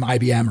the name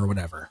IBM or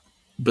whatever.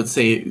 But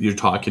say you're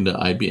talking to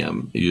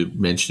IBM, you're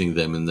mentioning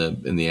them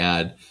in the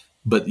ad,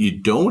 but you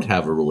don't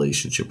have a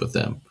relationship with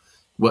them.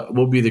 What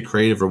would be the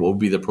creative or what would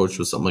be the approach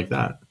with something like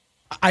that?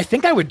 I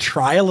think I would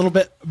try a little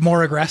bit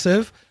more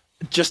aggressive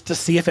just to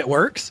see if it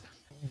works.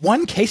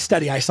 One case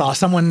study I saw,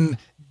 someone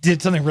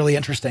did something really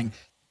interesting.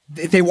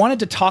 They wanted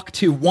to talk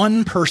to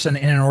one person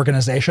in an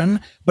organization,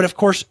 but of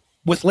course,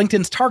 with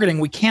LinkedIn's targeting,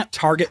 we can't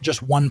target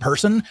just one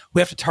person. We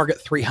have to target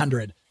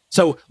 300.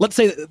 So let's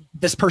say that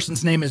this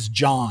person's name is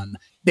John.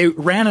 They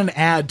ran an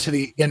ad to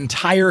the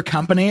entire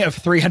company of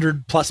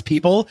 300 plus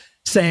people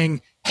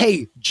saying,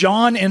 hey,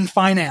 John in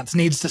finance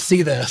needs to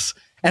see this.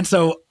 And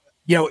so,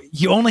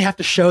 you only have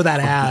to show that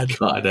ad. Oh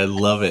God, I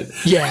love it.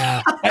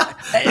 Yeah.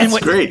 That's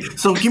great.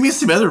 So give me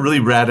some other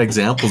really rad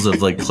examples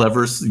of like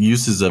clever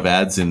uses of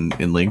ads in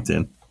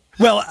LinkedIn.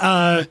 Well,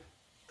 I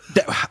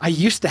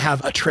used to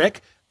have a trick.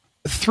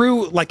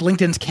 through like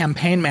LinkedIn's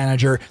campaign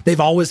manager, they've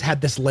always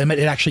had this limit.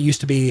 It actually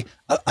used to be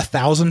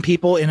 1,000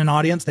 people in an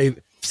audience. They've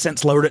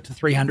since lowered it to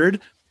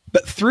 300.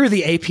 But through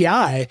the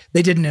API,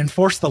 they didn't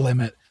enforce the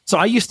limit. So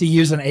I used to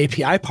use an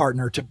API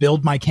partner to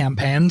build my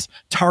campaigns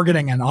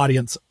targeting an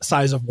audience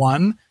size of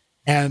 1.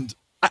 And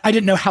I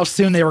didn't know how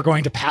soon they were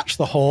going to patch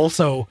the hole.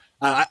 So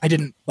I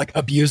didn't like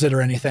abuse it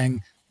or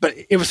anything. But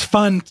it was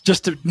fun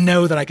just to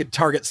know that I could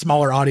target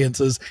smaller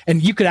audiences.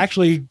 And you could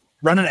actually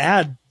run an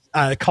ad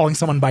calling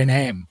someone by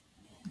name.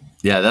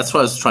 Yeah, that's what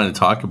I was trying to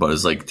talk about,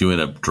 is like doing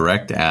a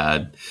direct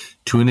ad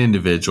to an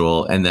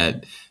individual. And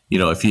that,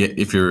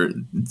 if you're,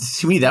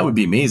 to me, that would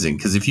be amazing.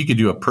 Because if you could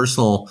do a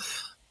personal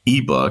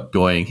ebook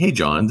going, hey,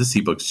 John, this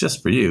ebook's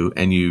just for you,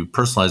 and you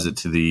personalize it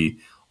to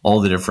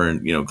all the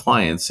different,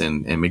 clients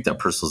and make that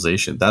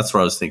personalization. That's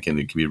where I was thinking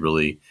it could be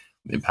really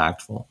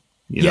impactful.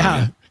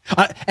 Yeah.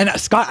 And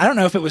Scott, I don't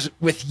know if it was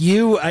with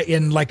you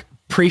in like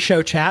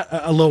pre-show chat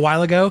a little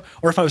while ago,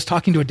 or if I was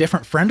talking to a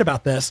different friend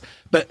about this,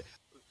 but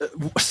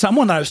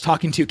someone that I was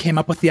talking to came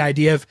up with the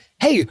idea of,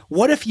 hey,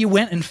 what if you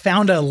went and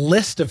found a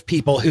list of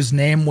people whose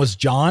name was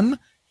John,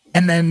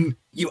 and then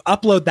you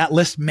upload that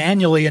list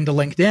manually into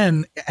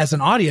LinkedIn as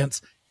an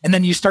audience, and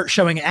then you start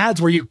showing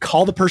ads where you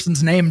call the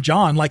person's name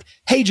John, like,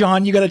 hey,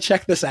 John, you got to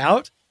check this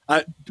out.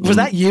 Was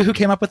that you who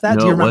came up with that? No,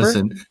 do you remember? It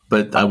wasn't,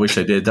 but I wish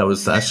I did. That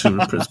was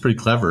actually it's pretty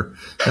clever.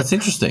 That's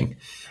interesting.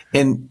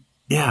 And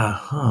yeah,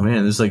 oh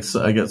man, there's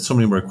I got so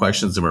many more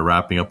questions, and we're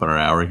wrapping up on our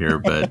hour here,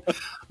 but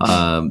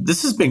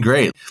this has been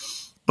great.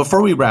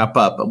 Before we wrap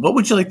up, what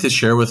would you like to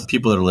share with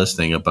people that are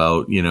listening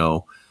about,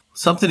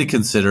 something to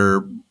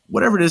consider,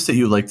 whatever it is that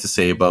you'd like to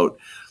say about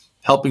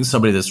helping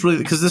somebody that's really,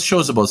 because this show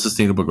is about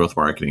sustainable growth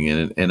marketing,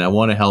 and I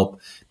want to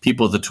help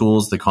people with the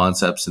tools, the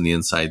concepts, and the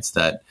insights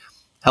that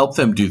help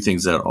them do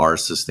things that are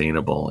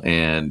sustainable.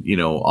 And,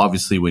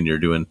 obviously when you're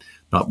doing,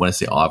 not when I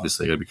say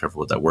obviously, I gotta be careful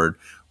with that word,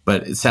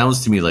 but it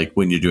sounds to me like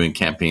when you're doing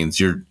campaigns,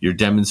 you're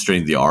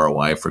demonstrating the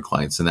ROI for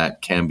clients, and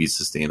that can be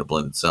sustainable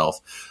in itself.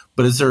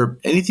 But is there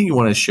anything you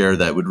want to share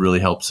that would really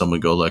help someone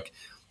go, look,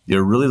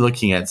 you're really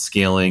looking at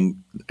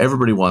scaling.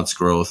 Everybody wants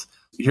growth.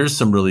 Here's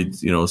some really,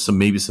 some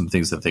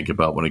things to think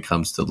about when it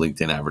comes to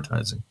LinkedIn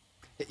advertising.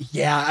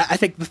 Yeah, I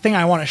think the thing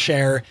I want to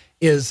share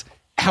is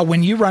how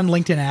when you run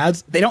LinkedIn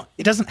ads,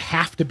 it doesn't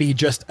have to be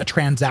just a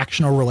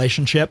transactional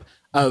relationship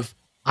of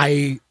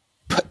I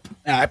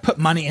put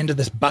money into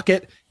this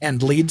bucket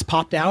and leads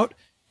popped out.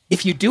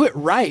 If you do it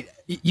right,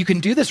 you can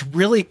do this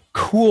really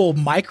cool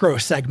micro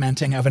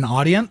segmenting of an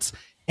audience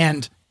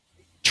and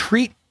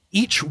treat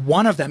each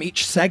one of them,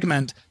 each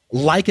segment,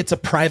 like it's a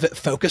private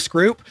focus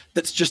group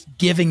that's just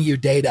giving you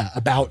data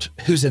about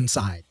who's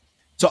inside.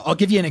 So I'll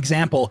give you an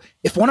example.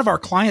 If one of our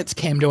clients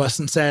came to us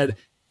and said,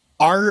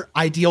 our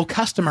ideal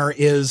customer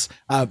is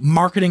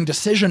marketing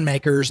decision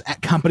makers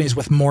at companies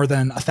with more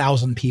than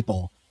 1,000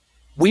 people,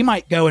 we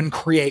might go and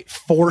create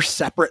 4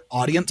 separate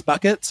audience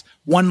buckets.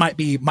 One might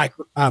be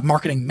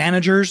marketing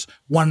managers,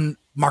 one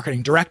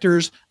marketing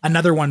directors,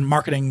 another one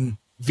marketing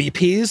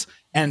VPs,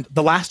 and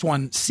the last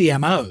one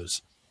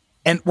CMOs.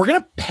 And we're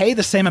going to pay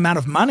the same amount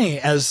of money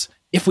as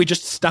if we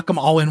just stuck them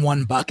all in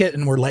one bucket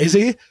and we're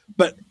lazy.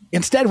 But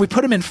instead, we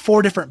put them in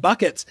 4 different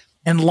buckets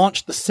and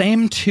launched the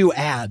same 2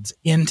 ads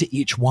into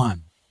each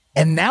one.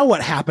 And now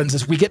what happens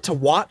is we get to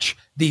watch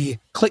the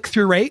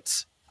click-through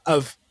rates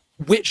of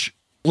which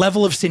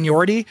level of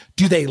seniority.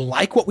 Do they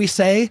like what we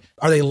say?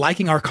 Are they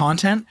liking our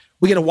content?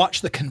 We get to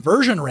watch the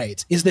conversion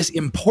rates. Is this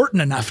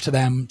important enough to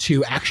them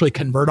to actually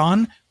convert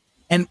on?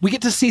 And we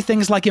get to see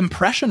things like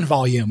impression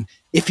volume.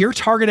 If you're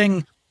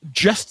targeting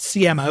just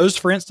CMOs,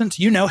 for instance,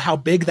 you know how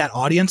big that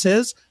audience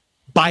is.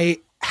 By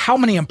how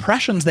many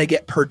impressions they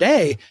get per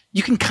day,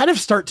 you can kind of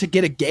start to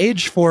get a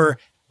gauge for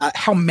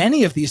how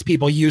many of these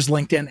people use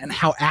LinkedIn and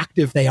how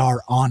active they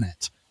are on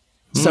it.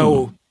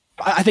 So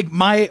I think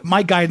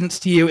my guidance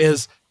to you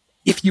is,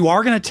 if you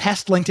are going to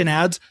test LinkedIn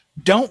ads,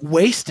 don't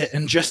waste it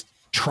and just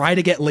try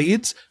to get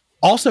leads.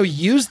 Also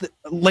use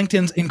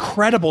LinkedIn's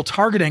incredible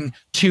targeting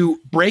to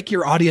break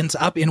your audience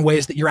up in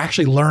ways that you're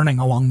actually learning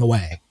along the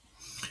way.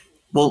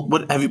 Well,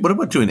 what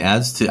about doing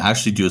ads to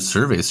actually do a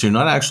survey? So you're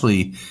not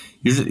actually,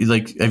 have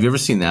you ever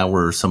seen that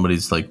where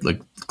somebody's like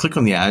click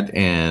on the ad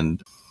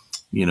and,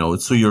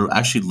 so you're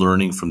actually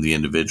learning from the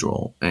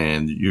individual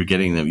and you're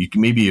getting them,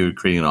 maybe you're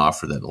creating an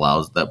offer that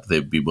allows that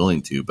they'd be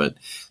willing to, but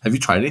have you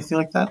tried anything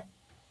like that?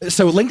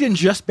 So LinkedIn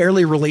just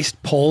barely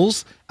released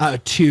polls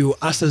to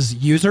us as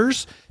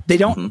users. They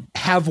don't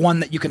have one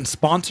that you can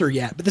sponsor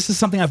yet, but this is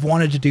something I've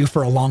wanted to do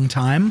for a long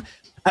time.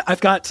 I've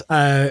got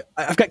kind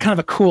of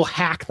a cool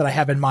hack that I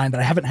have in mind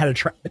that I haven't had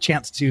a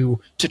chance to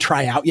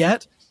try out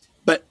yet.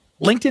 But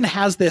LinkedIn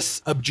has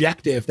this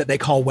objective that they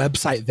call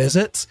website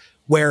visits,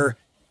 where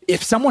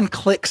if someone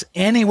clicks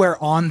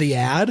anywhere on the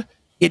ad,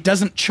 it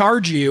doesn't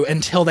charge you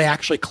until they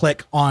actually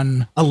click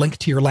on a link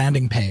to your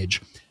landing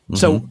page.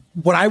 So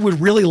what I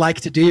would really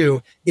like to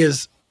do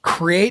is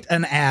create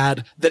an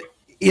ad that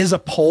is a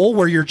poll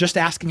where you're just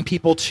asking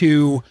people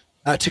to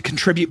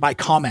contribute by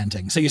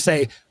commenting. So you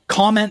say,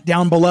 comment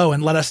down below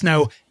and let us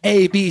know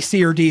A, B,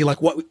 C, or D,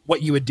 like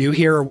what you would do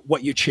here or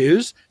what you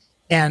choose.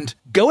 and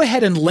go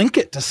ahead and link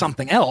it to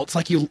something else.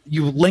 Like you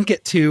link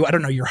it to, I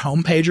don't know, your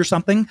homepage or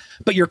something,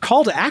 but your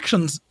call to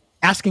action's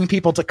asking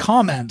people to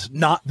comment,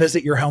 not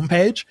visit your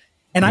homepage.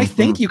 And I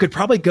think you could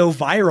probably go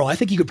viral. I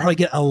think you could probably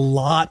get a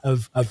lot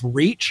of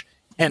reach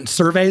and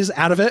surveys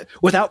out of it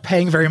without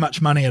paying very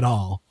much money at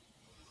all.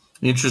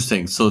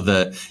 Interesting. So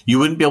that you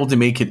wouldn't be able to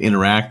make it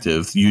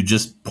interactive. You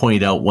just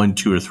point out 1,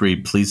 2, or 3,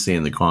 please say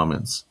in the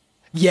comments.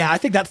 Yeah, I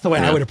think that's the way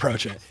I would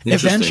approach it.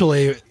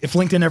 Eventually, if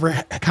LinkedIn ever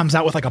comes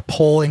out with like a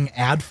polling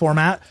ad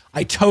format,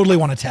 I totally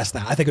want to test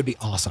that. I think it would be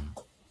awesome.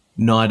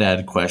 Not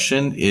ad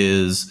question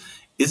is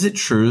it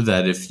true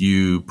that if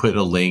you put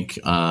a link,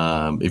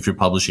 if you're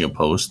publishing a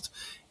post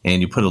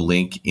and you put a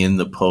link in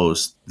the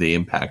post, they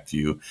impact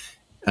you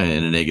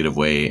in a negative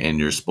way and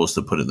you're supposed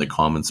to put it in the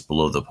comments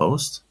below the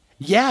post?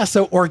 Yeah,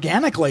 so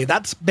organically,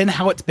 that's been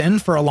how it's been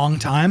for a long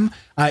time.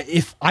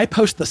 If I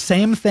post the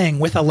same thing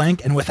with a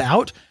link and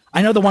without,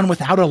 I know the one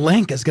without a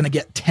link is going to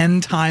get 10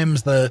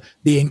 times the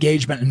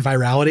engagement and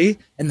virality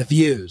and the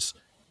views.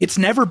 It's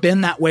never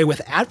been that way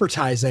with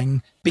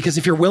advertising, because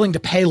if you're willing to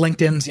pay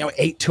LinkedIn's,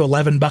 $8 to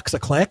 $11 a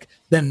click,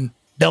 then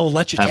they'll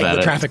let you take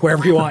the traffic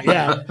wherever you want.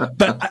 Yeah.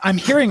 But I'm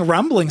hearing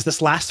rumblings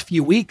this last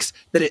few weeks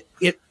that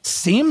it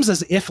seems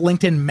as if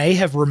LinkedIn may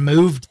have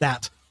removed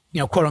that,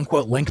 quote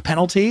unquote link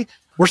penalty.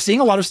 We're seeing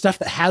a lot of stuff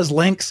that has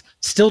links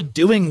still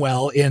doing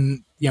well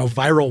in,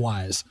 viral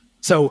wise.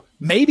 So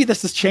maybe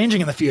this is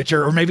changing in the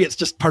future, or maybe it's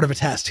just part of a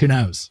test. Who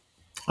knows?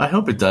 I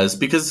hope it does,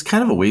 because it's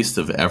kind of a waste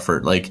of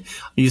effort. Like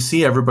you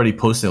see everybody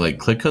posting, like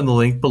click on the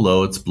link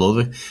below. It's below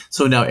the.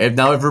 So now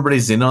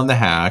everybody's in on the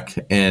hack,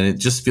 and it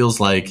just feels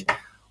like,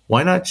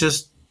 why not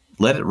just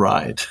let it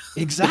ride?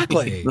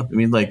 Exactly. I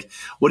mean, like,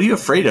 what are you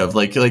afraid of?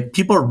 Like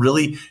people are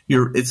really,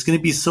 it's going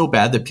to be so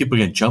bad that people are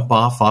going to jump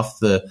off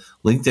the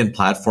LinkedIn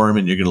platform,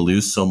 and you're going to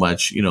lose so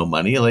much,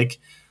 money. Like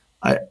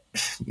I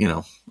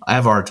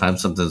have a hard time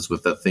sometimes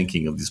with the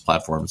thinking of these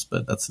platforms,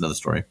 but that's another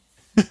story.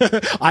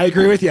 I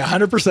agree with you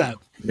 100%.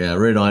 Yeah,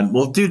 right on.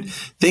 Well, dude,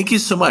 thank you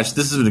so much.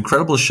 This is an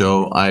incredible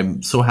show.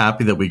 I'm so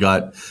happy that we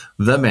got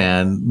the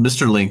man,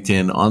 Mr.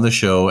 LinkedIn, on the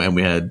show, and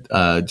we had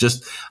and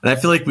I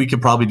feel like we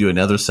could probably do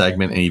another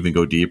segment and even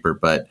go deeper,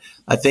 but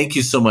I thank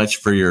you so much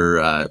for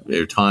your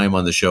time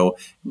on the show.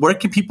 Where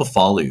can people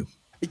follow you?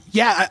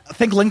 Yeah, I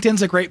think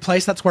LinkedIn's a great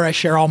place. That's where I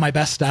share all my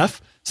best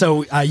stuff.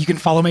 So you can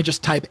follow me.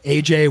 Just type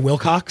AJ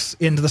Wilcox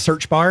into the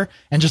search bar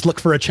and just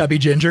look for a chubby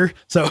ginger.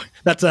 So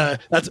that's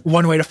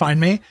one way to find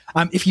me.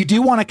 If you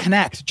do want to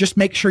connect, just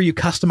make sure you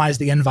customize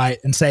the invite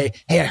and say,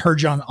 hey, I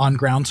heard you on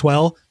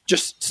Groundswell,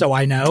 just so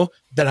I know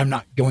that I'm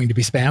not going to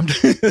be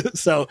spammed.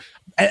 So,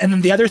 and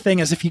then the other thing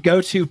is, if you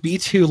go to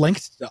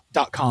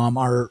b2links.com,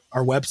 our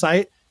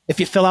website, if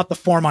you fill out the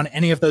form on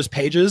any of those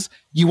pages,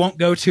 you won't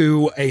go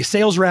to a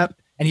sales rep,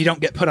 and you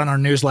don't get put on our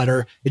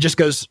newsletter. It just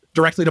goes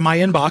directly to my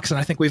inbox. And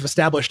I think we've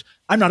established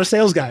I'm not a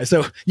sales guy,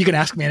 so you can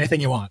ask me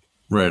anything you want.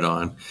 Right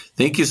on.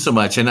 Thank you so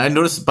much. And I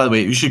noticed, by the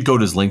way, you should go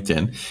to his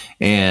LinkedIn,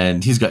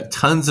 and he's got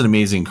tons of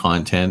amazing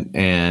content,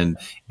 and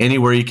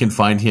anywhere you can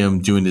find him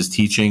doing his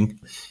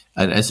teaching,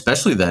 and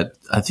especially that,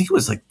 I think it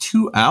was like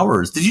 2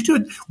 hours. Did you do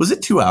it? Was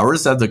it 2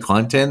 hours at the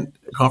content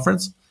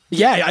conference?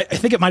 Yeah, I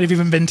think it might've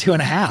even been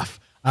 2.5.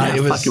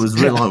 It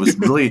was really long. It was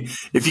really,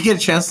 if you get a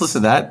chance to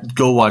listen to that,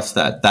 go watch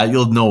that. That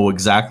you'll know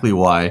exactly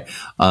why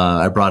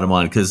I brought him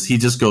on, because he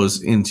just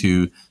goes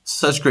into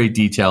such great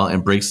detail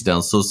and breaks it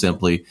down so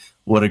simply.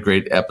 What a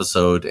great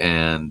episode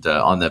and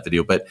on that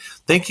video. But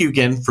thank you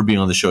again for being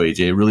on the show,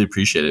 AJ. I really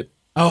appreciate it.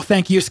 Oh,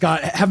 thank you,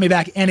 Scott. Have me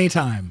back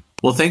anytime.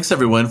 Well, thanks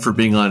everyone for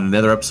being on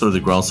another episode of the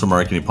Groundswell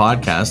Marketing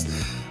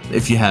Podcast.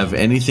 If you have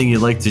anything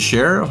you'd like to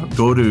share,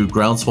 go to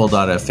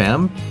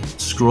groundswell.fm,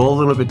 scroll a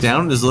little bit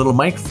down, there's a little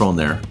microphone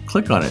there.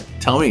 Click on it.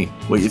 Tell me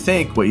what you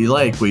think, what you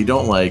like, what you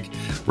don't like,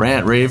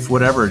 rant, rave,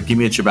 whatever. Give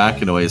me a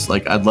Chewbacca noise.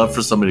 Like, I'd love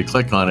for somebody to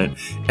click on it,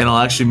 and I'll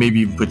actually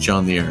maybe even put you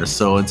on the air.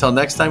 So until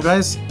next time,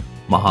 guys,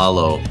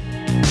 mahalo.